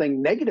say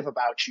something negative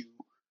about you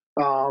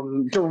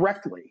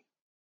directly.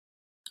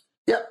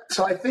 Yeah.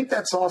 So I think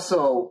that's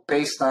also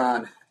based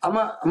on, I'm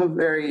a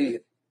very,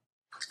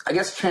 I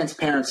guess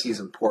transparency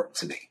is important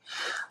to me.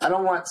 I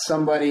don't want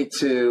somebody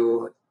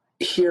to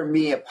hear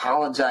me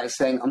apologize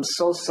saying, I'm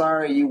so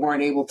sorry you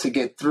weren't able to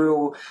get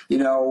through. We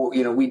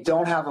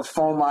don't have a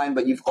phone line,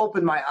 but you've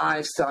opened my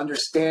eyes to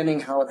understanding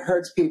how it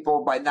hurts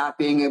people by not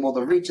being able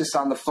to reach us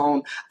on the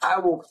phone. I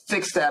will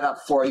fix that up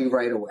for you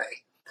right away.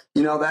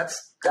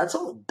 That's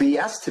all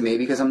BS to me,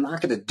 because I'm not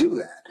going to do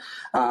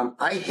that.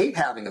 I hate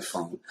having a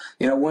phone.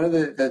 One of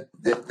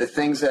the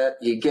things that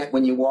you get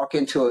when you walk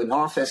into an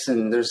office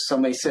and there's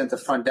somebody sitting at the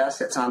front desk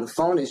that's on the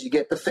phone is you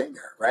get the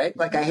finger, right?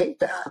 Like, I hate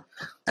that.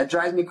 That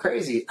drives me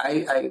crazy.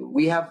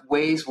 We have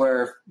ways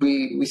where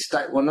we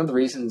start. One of the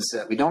reasons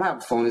that we don't have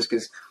a phone is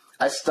because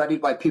I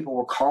studied why people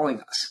were calling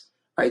us.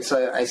 Right.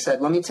 So I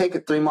said, let me take a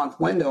 3-month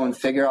window and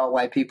figure out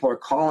why people are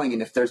calling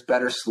and if there's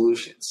better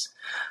solutions.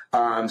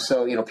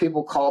 So,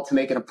 people call to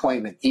make an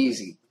appointment.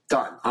 Easy.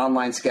 Done.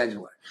 Online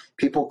scheduler.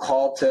 People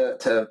call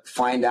to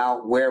find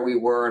out where we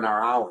were in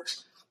our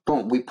hours.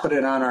 boom, we put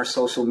it on our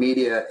social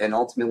media, and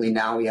ultimately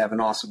now we have an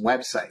awesome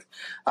website.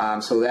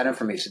 So that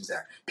information's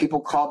there.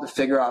 People called to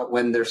figure out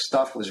when their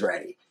stuff was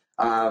ready.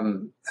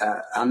 On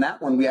that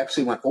one, we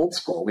actually went old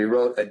school. We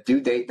wrote a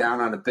due date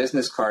down on a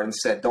business card and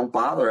said, don't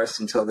bother us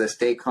until this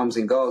date comes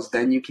and goes.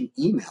 Then you can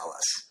email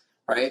us,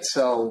 right?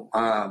 So,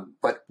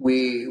 but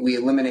we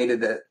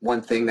eliminated that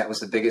one thing that was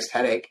the biggest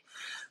headache.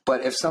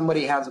 But if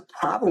somebody has a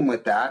problem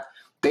with that,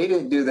 they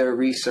didn't do their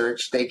research.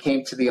 They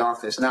came to the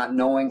office not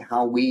knowing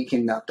how we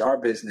conduct our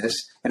business,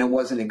 and it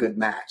wasn't a good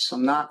match. So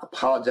I'm not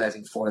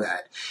apologizing for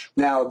that.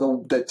 Now,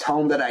 the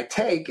tone that I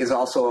take is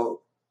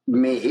also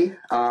me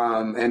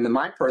and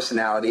my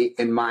personality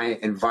in my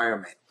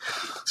environment.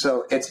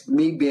 So it's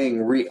me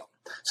being real.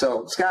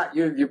 So Scott,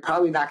 you're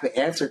probably not going to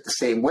answer it the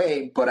same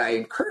way, but I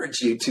encourage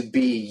you to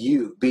be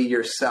you, be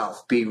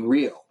yourself, be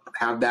real.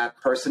 Have that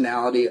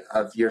personality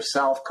of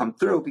yourself come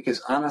through,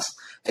 because honest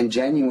and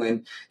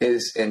genuine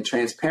and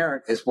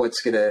transparent is what's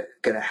gonna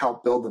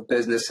help build the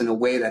business in a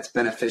way that's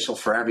beneficial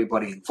for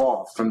everybody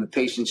involved, from the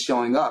patient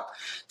showing up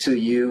to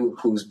you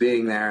who's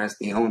being there as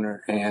the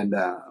owner and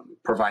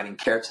providing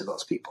care to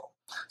those people.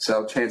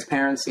 So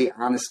transparency,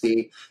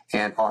 honesty,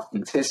 and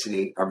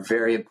authenticity are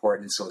very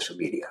important in social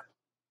media.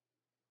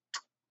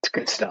 It's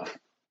good stuff.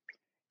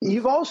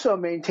 You've also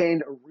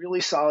maintained a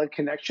really solid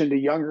connection to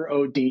younger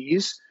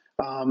ODs.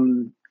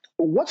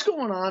 What's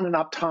going on in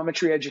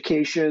optometry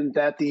education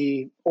that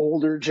the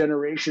older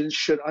generations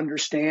should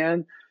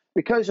understand?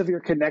 Because of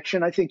your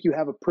connection, I think you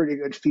have a pretty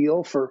good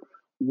feel for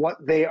what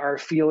they are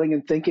feeling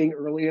and thinking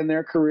early in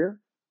their career.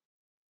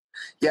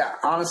 Yeah,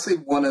 honestly,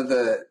 one of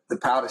the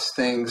proudest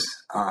things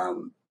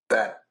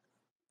that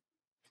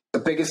the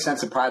biggest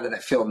sense of pride that I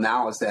feel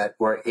now is that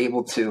we're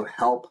able to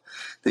help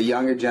the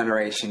younger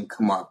generation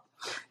come up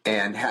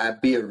and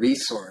be a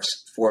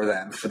resource for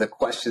them for the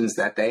questions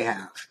that they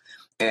have,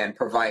 and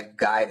provide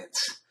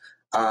guidance.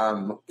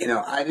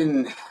 I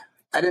didn't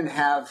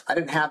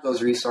have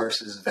those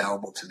resources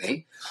available to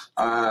me,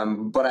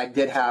 but I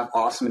did have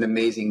awesome and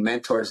amazing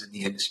mentors in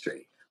the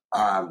industry.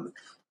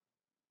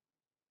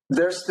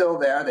 They're still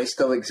there. They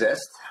still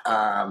exist,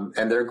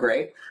 and they're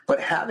great. But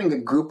having a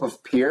group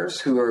of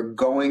peers who are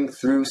going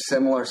through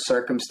similar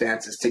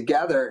circumstances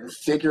together and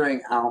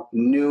figuring out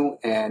new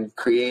and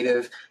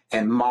creative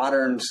and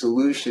modern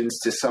solutions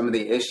to some of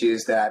the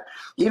issues that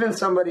even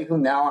somebody who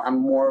now I'm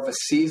more of a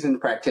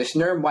seasoned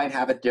practitioner might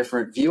have a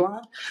different view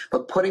on,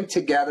 but putting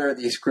together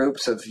these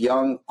groups of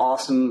young,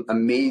 awesome,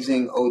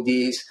 amazing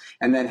ODs,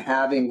 and then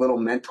having little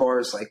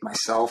mentors like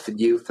myself and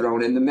you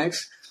thrown in the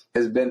mix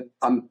has been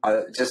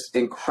just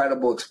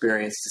incredible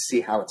experience to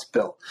see how it's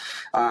built.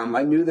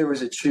 I knew there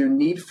was a true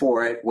need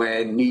for it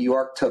when New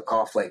York took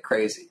off like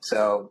crazy.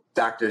 So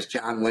Doctors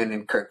John Wynn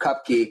and Kurt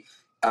Kupke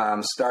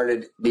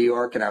started New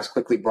York, and I was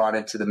quickly brought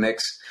into the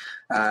mix.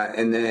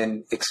 And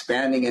then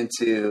expanding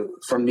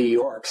from New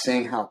York,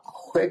 seeing how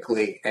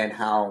quickly and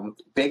how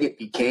big it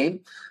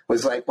became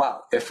was like,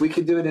 wow, if we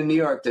could do it in New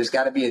York, there's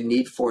got to be a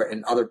need for it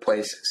in other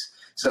places.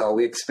 So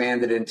we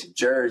expanded into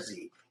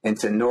Jersey,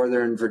 into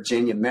Northern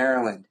Virginia,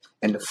 Maryland,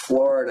 into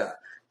Florida,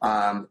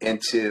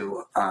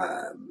 into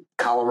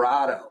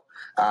Colorado.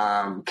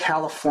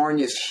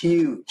 California is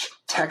huge.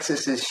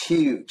 Texas is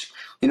huge.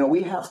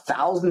 We have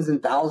thousands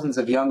and thousands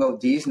of young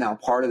ODs now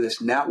part of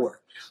this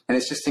network. And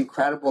it's just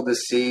incredible to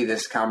see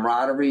this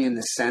camaraderie and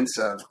the sense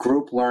of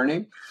group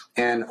learning,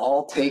 and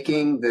all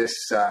taking this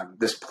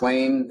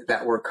plane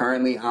that we're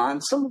currently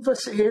on. Some of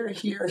us are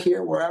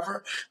here,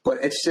 wherever. But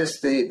it's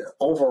just the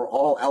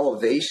overall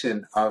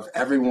elevation of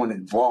everyone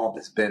involved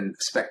has been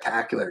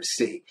spectacular to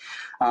see.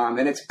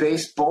 And it's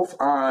based both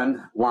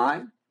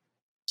online.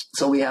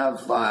 So we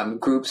have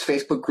groups,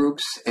 Facebook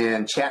groups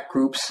and chat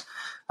groups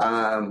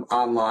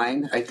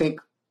online. I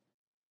think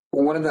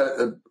one of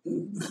the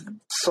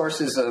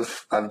sources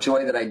of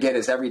joy that I get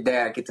is every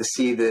day I get to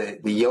see the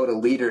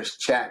Yoda Leaders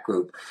chat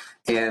group,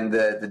 and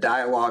the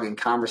dialogue and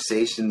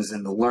conversations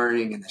and the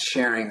learning and the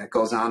sharing that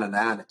goes on in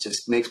that. It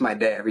just makes my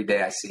day every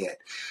day I see it.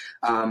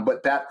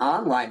 But that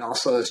online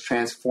also is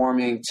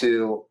transforming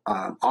to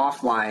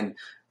offline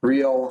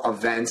real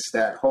events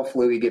that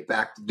hopefully we get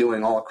back to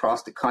doing all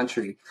across the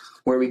country,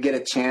 where we get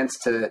a chance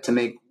to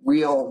make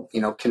real,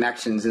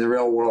 connections in the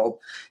real world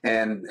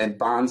and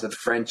bonds of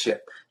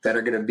friendship that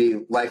are going to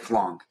be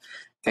lifelong.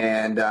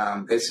 And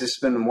it's just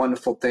been a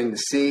wonderful thing to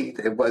see.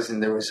 There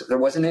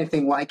wasn't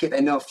anything like it. I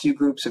know a few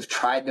groups have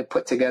tried to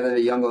put together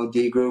the Young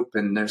OD group,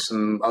 and there's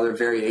some other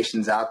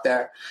variations out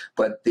there.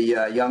 But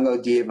the Young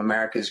OD of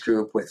America's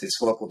group with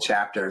its local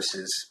chapters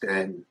has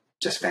been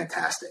just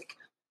fantastic.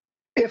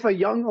 If a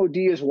young OD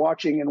is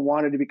watching and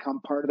wanted to become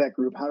part of that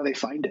group, how do they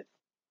find it?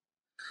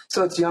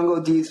 So it's Young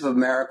ODs of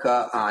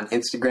America on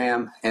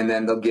Instagram, and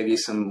then they'll give you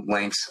some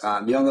links.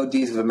 Young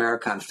ODs of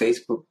America on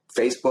Facebook.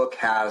 Facebook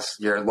has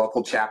your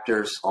local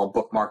chapters all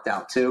bookmarked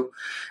out too.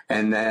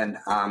 And then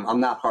I'm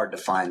not hard to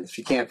find. If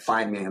you can't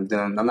find me,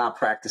 I'm not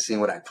practicing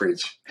what I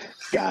preach.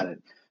 Got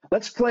it.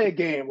 Let's play a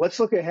game. Let's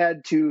look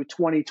ahead to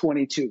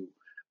 2022.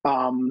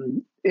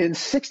 In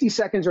 60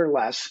 seconds or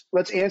less,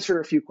 let's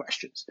answer a few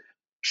questions.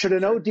 Should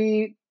an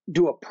OD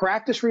do a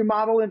practice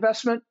remodel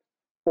investment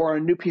or a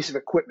new piece of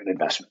equipment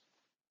investment?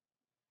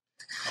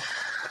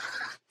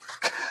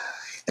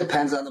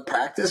 Depends on the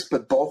practice,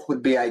 but both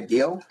would be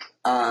ideal.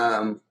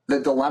 The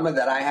dilemma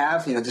that I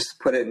have, just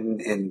to put it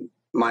in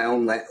my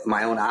own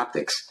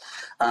optics,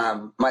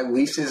 my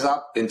lease is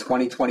up in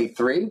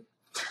 2023.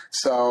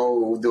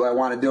 So do I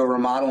want to do a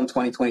remodel in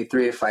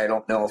 2023 if I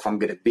don't know if I'm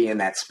going to be in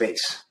that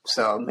space?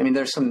 So,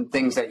 there's some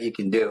things that you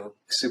can do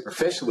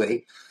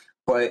superficially,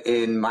 but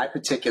in my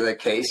particular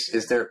case,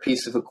 is there a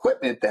piece of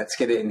equipment that's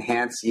going to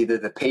enhance either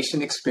the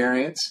patient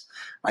experience,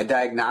 my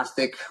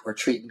diagnostic, or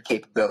treatment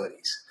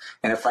capabilities?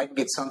 And if I can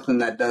get something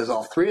that does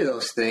all three of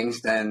those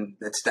things, then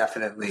it's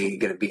definitely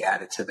going to be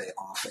added to the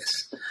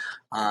office.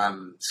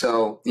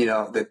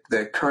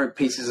 The current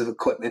pieces of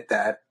equipment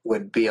that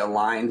would be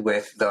aligned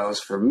with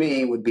those for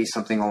me would be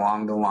something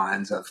along the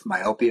lines of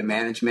myopia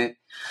management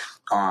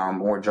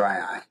or dry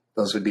eye.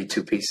 Those would be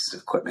two pieces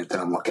of equipment that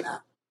I'm looking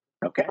at.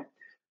 Okay.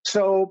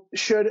 So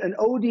should an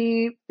OD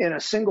in a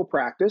single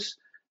practice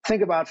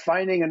think about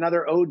finding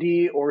another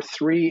OD or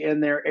three in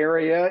their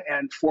area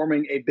and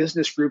forming a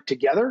business group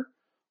together?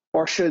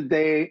 Or should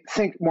they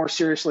think more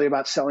seriously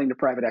about selling to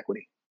private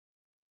equity?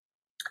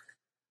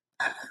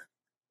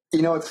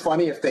 It's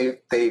funny, if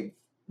they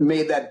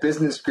made that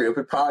business group,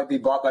 it'd probably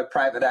be bought by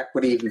private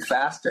equity even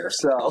faster.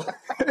 So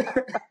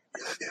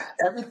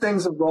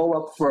everything's a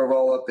roll-up for a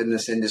roll-up in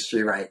this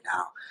industry right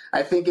now.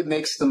 I think it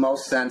makes the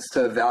most sense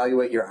to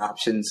evaluate your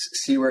options,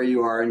 see where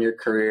you are in your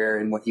career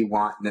and what you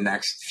want in the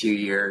next few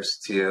years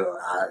to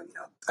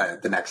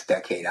the next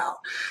decade out.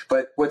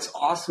 But what's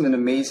awesome and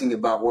amazing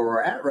about where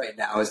we're at right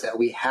now is that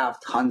we have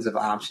tons of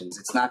options.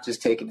 It's not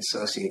just take an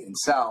associate and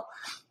sell.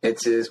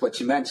 It is what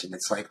you mentioned.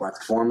 It's like,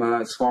 let's form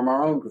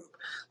our own group.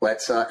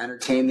 Let's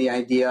entertain the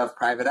idea of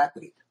private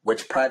equity.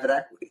 Which private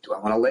equity? Do I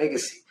want a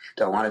legacy?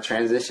 Do I want to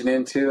transition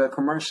into a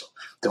commercial?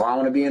 Do I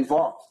want to be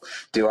involved?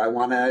 Do I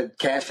want to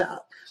cash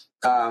out?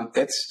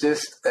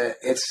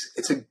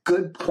 It's a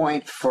good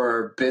point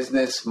for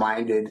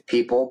business-minded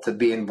people to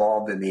be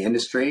involved in the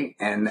industry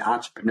and the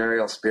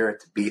entrepreneurial spirit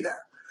to be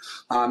there.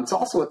 It's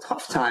also a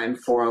tough time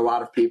for a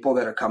lot of people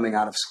that are coming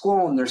out of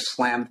school and they're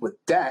slammed with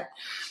debt.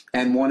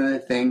 And one of the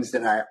things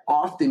that I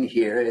often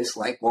hear is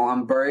like, well,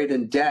 I'm buried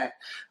in debt.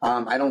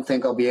 I don't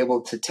think I'll be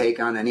able to take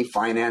on any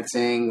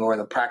financing, or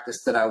the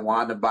practice that I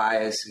want to buy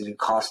is going to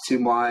cost too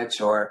much.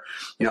 Or,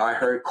 I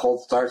heard cold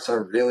starts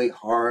are really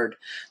hard.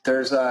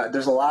 There's a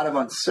lot of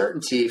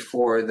uncertainty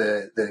for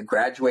the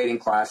graduating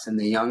class and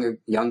the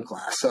young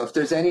class. So if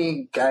there's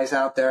any guys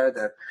out there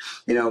that,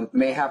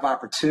 may have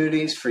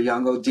opportunities for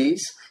young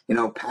ODs,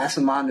 pass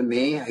them on to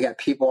me. I got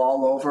people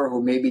all over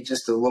who may be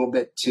just a little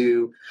bit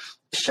too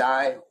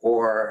shy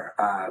or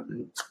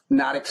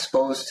not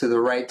exposed to the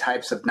right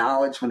types of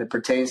knowledge when it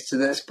pertains to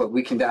this, but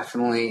we can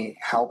definitely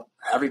help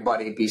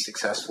everybody be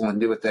successful and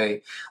do what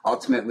they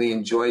ultimately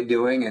enjoy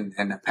doing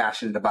and are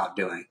passionate about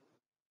doing.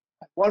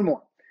 One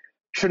more.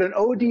 Should an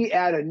OD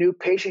add a new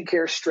patient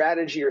care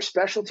strategy or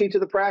specialty to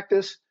the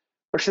practice,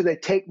 or should they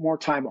take more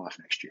time off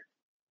next year?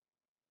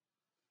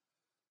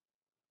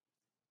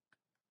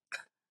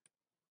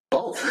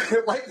 Both.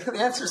 The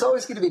answer is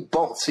always going to be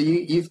both. So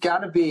you've got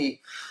to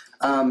be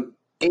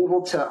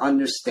able to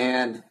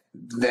understand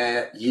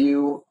that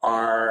you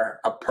are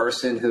a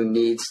person who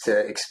needs to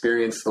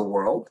experience the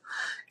world,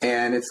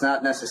 and it's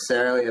not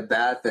necessarily a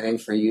bad thing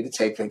for you to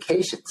take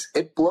vacations.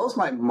 It blows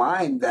my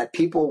mind that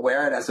people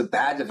wear it as a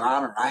badge of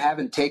honor. I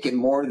haven't taken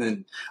more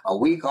than a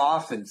week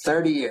off in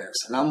 30 years.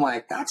 And I'm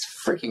like, that's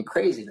freaking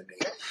crazy to me.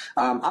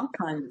 I'm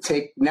trying to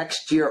take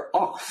next year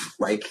off,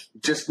 like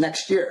just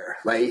next year.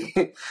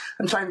 Like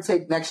I'm trying to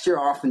take next year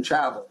off and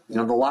travel.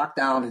 The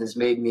lockdown has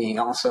made me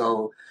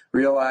also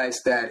realize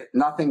that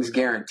nothing's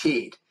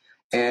guaranteed.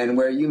 And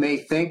where you may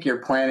think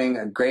you're planning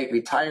a great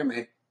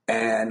retirement,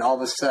 and all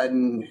of a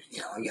sudden,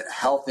 you get a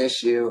health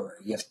issue, or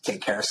you have to take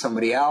care of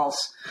somebody else,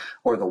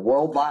 or the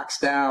world locks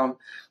down,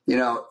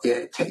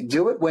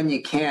 do it when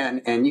you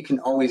can, and you can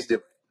always do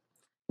it.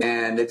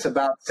 And it's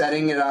about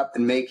setting it up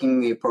and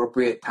making the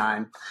appropriate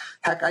time.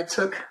 Heck, I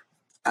don't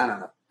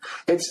know.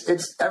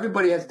 It's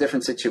everybody has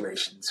different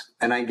situations,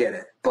 and I get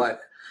it, but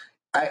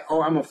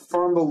I'm a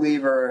firm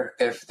believer,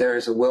 if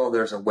there's a will,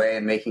 there's a way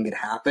in making it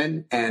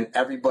happen, and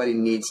everybody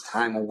needs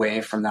time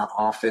away from that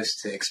office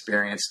to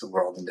experience the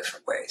world in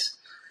different ways.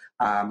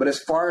 But as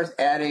far as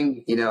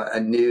adding, a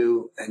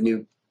new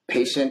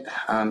patient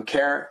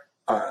care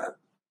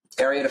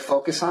area to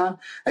focus on,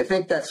 I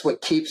think that's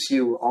what keeps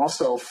you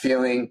also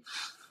feeling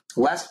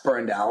less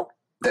burned out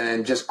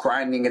than just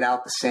grinding it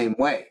out the same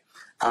way.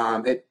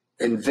 It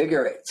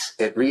invigorates,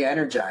 it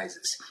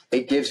re-energizes,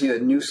 it gives you a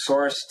new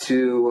source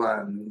to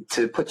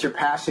put your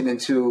passion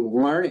into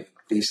learning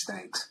these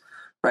things,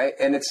 right?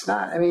 And it's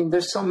not,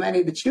 there's so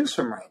many to choose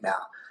from right now.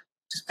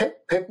 Just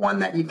pick one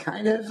that you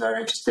kind of are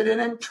interested in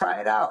and try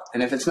it out.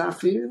 And if it's not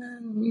for you,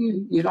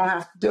 then you don't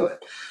have to do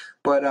it.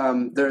 But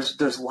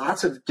there's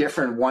lots of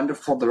different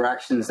wonderful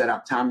directions that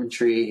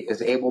optometry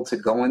is able to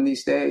go in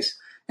these days.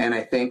 And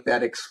I think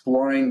that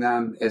exploring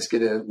them is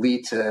going to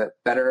lead to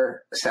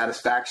better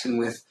satisfaction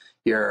with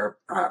your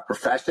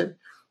profession,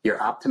 Your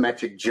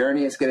optometric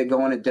journey is going to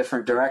go in a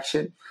different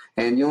direction,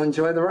 and you'll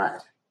enjoy the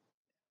ride.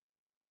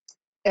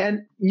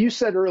 And you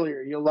said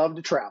earlier you love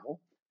to travel.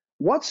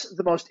 What's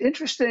the most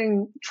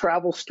interesting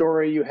travel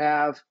story you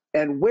have,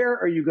 and where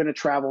are you going to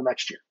travel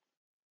next year?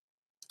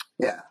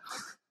 Yeah.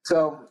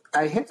 So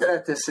I hinted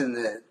at this in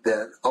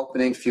the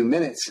opening few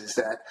minutes, is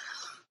that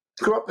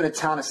I grew up in a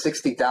town of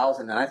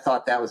 60,000, and I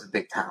thought that was a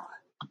big town.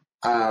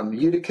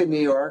 Utica, New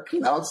York,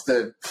 it's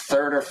the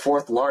third or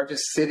fourth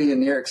largest city in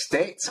New York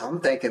State. So I'm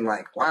thinking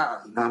like,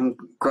 wow, I'm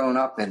growing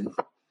up in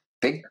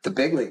the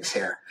big leagues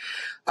here.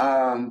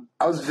 I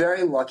was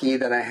very lucky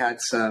that I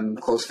had some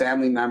close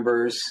family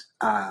members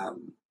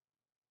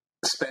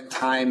spend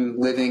time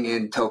living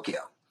in Tokyo.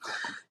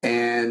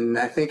 And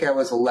I think I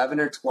was 11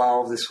 or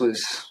 12. This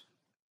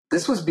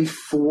was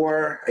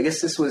before, I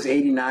guess this was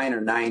 89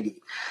 or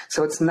 90.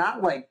 So it's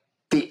not like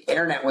the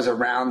internet was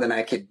around and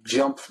I could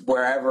jump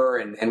wherever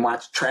and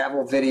watch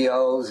travel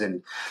videos.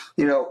 And,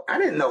 I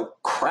didn't know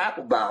crap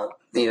about,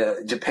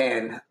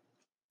 Japan.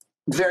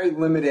 Very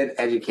limited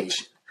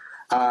education.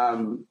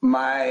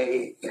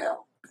 It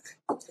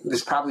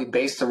was probably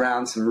based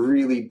around some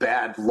really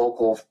bad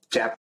local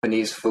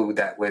Japanese food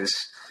that was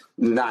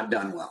not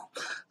done well.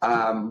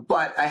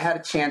 But I had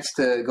a chance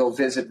to go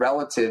visit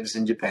relatives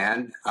in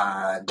Japan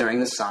during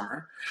the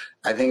summer.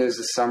 I think it was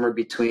the summer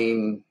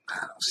between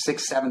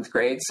 6th, 7th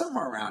grade,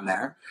 somewhere around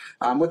there,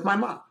 with my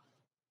mom.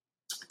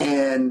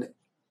 And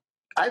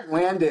I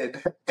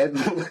landed, and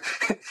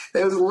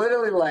it was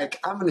literally like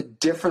I'm in a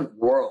different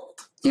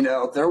world.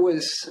 There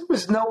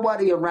was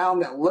nobody around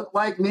that looked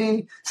like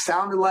me,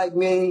 sounded like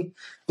me.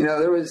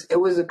 It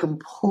was a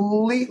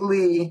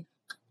completely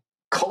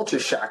culture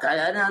shock. I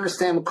didn't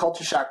understand what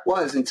culture shock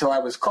was until I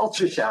was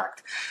culture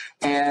shocked.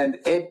 And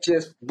it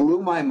just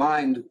blew my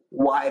mind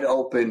wide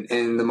open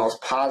in the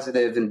most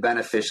positive and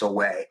beneficial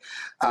way.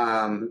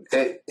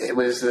 It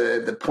was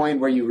the point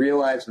where you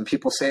realize when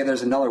people say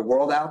there's another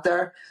world out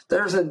there,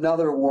 there's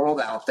another world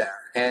out there.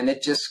 And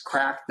it just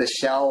cracked the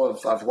shell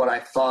of what I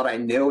thought I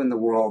knew in the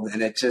world.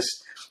 And it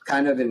just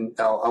kind of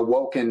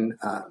awoken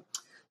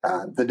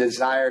the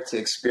desire to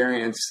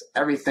experience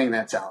everything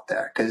that's out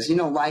there. Because,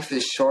 life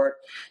is short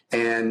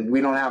and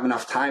we don't have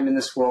enough time in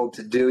this world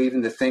to do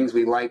even the things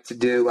we like to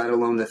do, let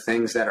alone the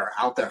things that are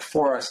out there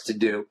for us to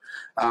do.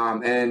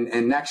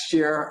 And next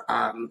year,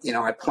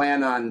 I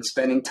plan on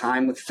spending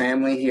time with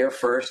family here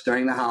first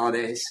during the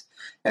holidays,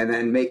 and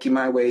then making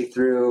my way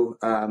through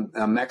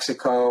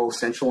Mexico,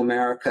 Central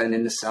America, and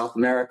into South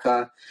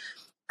America,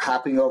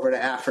 hopping over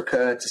to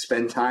Africa to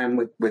spend time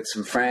with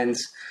some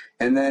friends.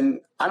 And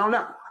then, I don't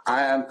know,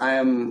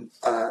 I'm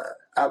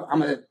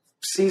a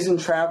seasoned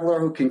traveler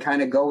who can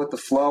kind of go with the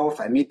flow if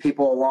I meet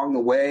people along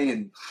the way,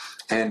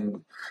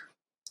 and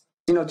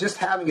just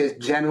having a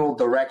general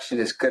direction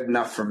is good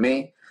enough for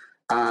me.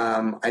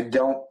 I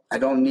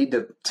don't need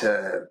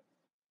to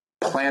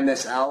plan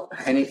this out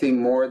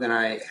anything more than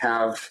I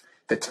have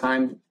the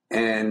time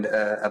and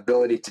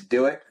ability to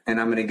do it, and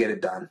I'm going to get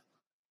it done.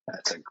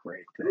 That's a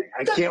great thing.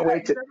 I can't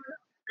wait to.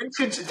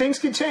 Things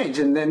could change,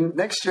 and then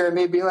next year I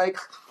may be like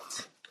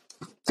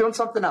doing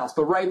something else.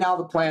 But right now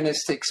the plan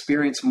is to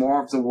experience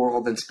more of the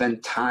world and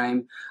spend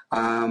time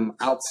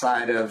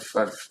outside of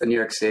New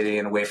York City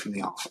and away from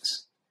the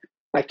office.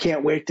 I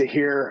can't wait to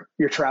hear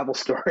your travel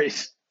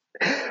stories.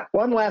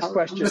 One last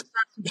question.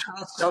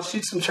 I'll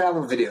shoot some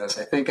travel videos.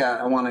 I think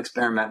I want to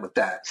experiment with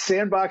that.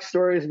 Sandbox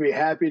Stories, be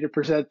happy to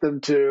present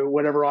them to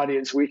whatever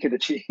audience we can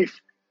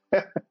achieve.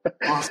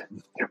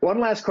 Awesome. One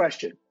last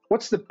question.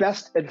 What's the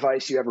best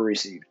advice you ever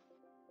received?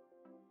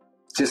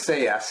 Just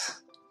say yes.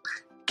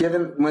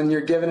 When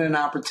you're given an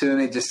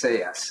opportunity, just say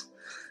yes.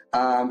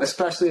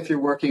 Especially if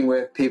you're working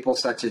with people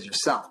such as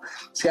yourself.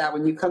 Scott,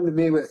 when you come to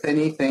me with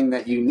anything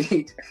that you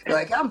need, you're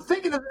like, I'm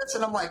thinking of this,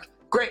 and I'm like,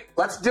 great,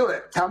 let's do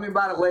it. Tell me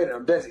about it later.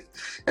 I'm busy.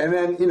 And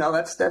then,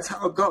 that's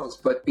how it goes.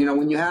 But,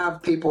 when you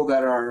have people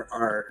that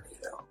are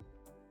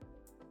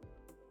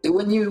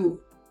when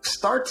you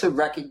start to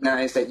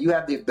recognize that you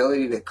have the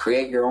ability to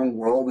create your own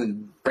world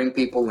and bring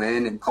people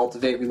in and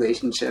cultivate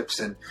relationships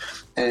and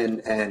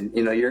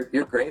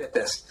you're great at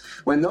this.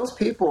 When those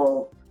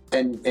people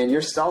and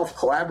yourself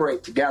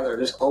collaborate together,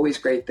 there's always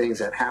great things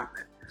that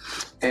happen.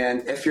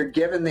 And if you're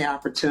given the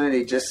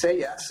opportunity, just say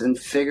yes and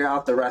figure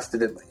out the rest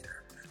of it later.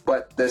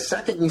 But the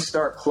second you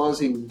start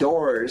closing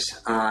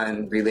doors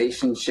on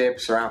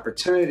relationships or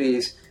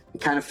opportunities, you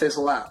kind of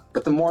fizzle out.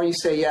 But the more you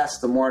say yes,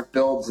 the more it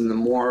builds and the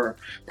more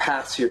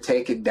paths you're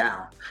taking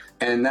down.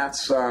 And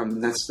that's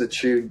the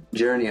true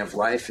journey of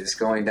life, is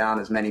going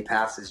down as many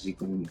paths as you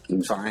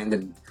can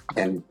find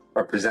and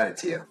are presented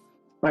to you.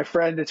 My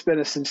friend, it's been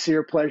a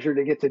sincere pleasure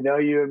to get to know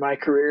you in my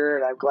career,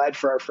 and I'm glad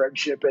for our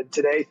friendship. And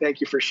today, thank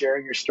you for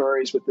sharing your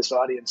stories with this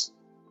audience.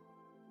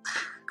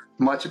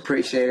 Much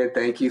appreciated.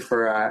 Thank you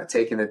for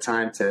taking the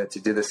time to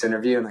do this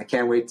interview, and I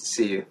can't wait to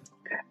see you.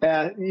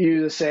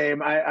 You the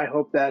same. I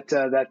hope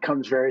that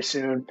comes very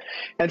soon.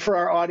 And for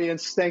our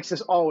audience, thanks as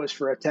always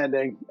for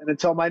attending. And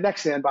until my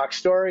next Sandbox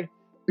Story,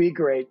 be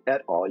great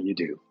at all you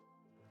do.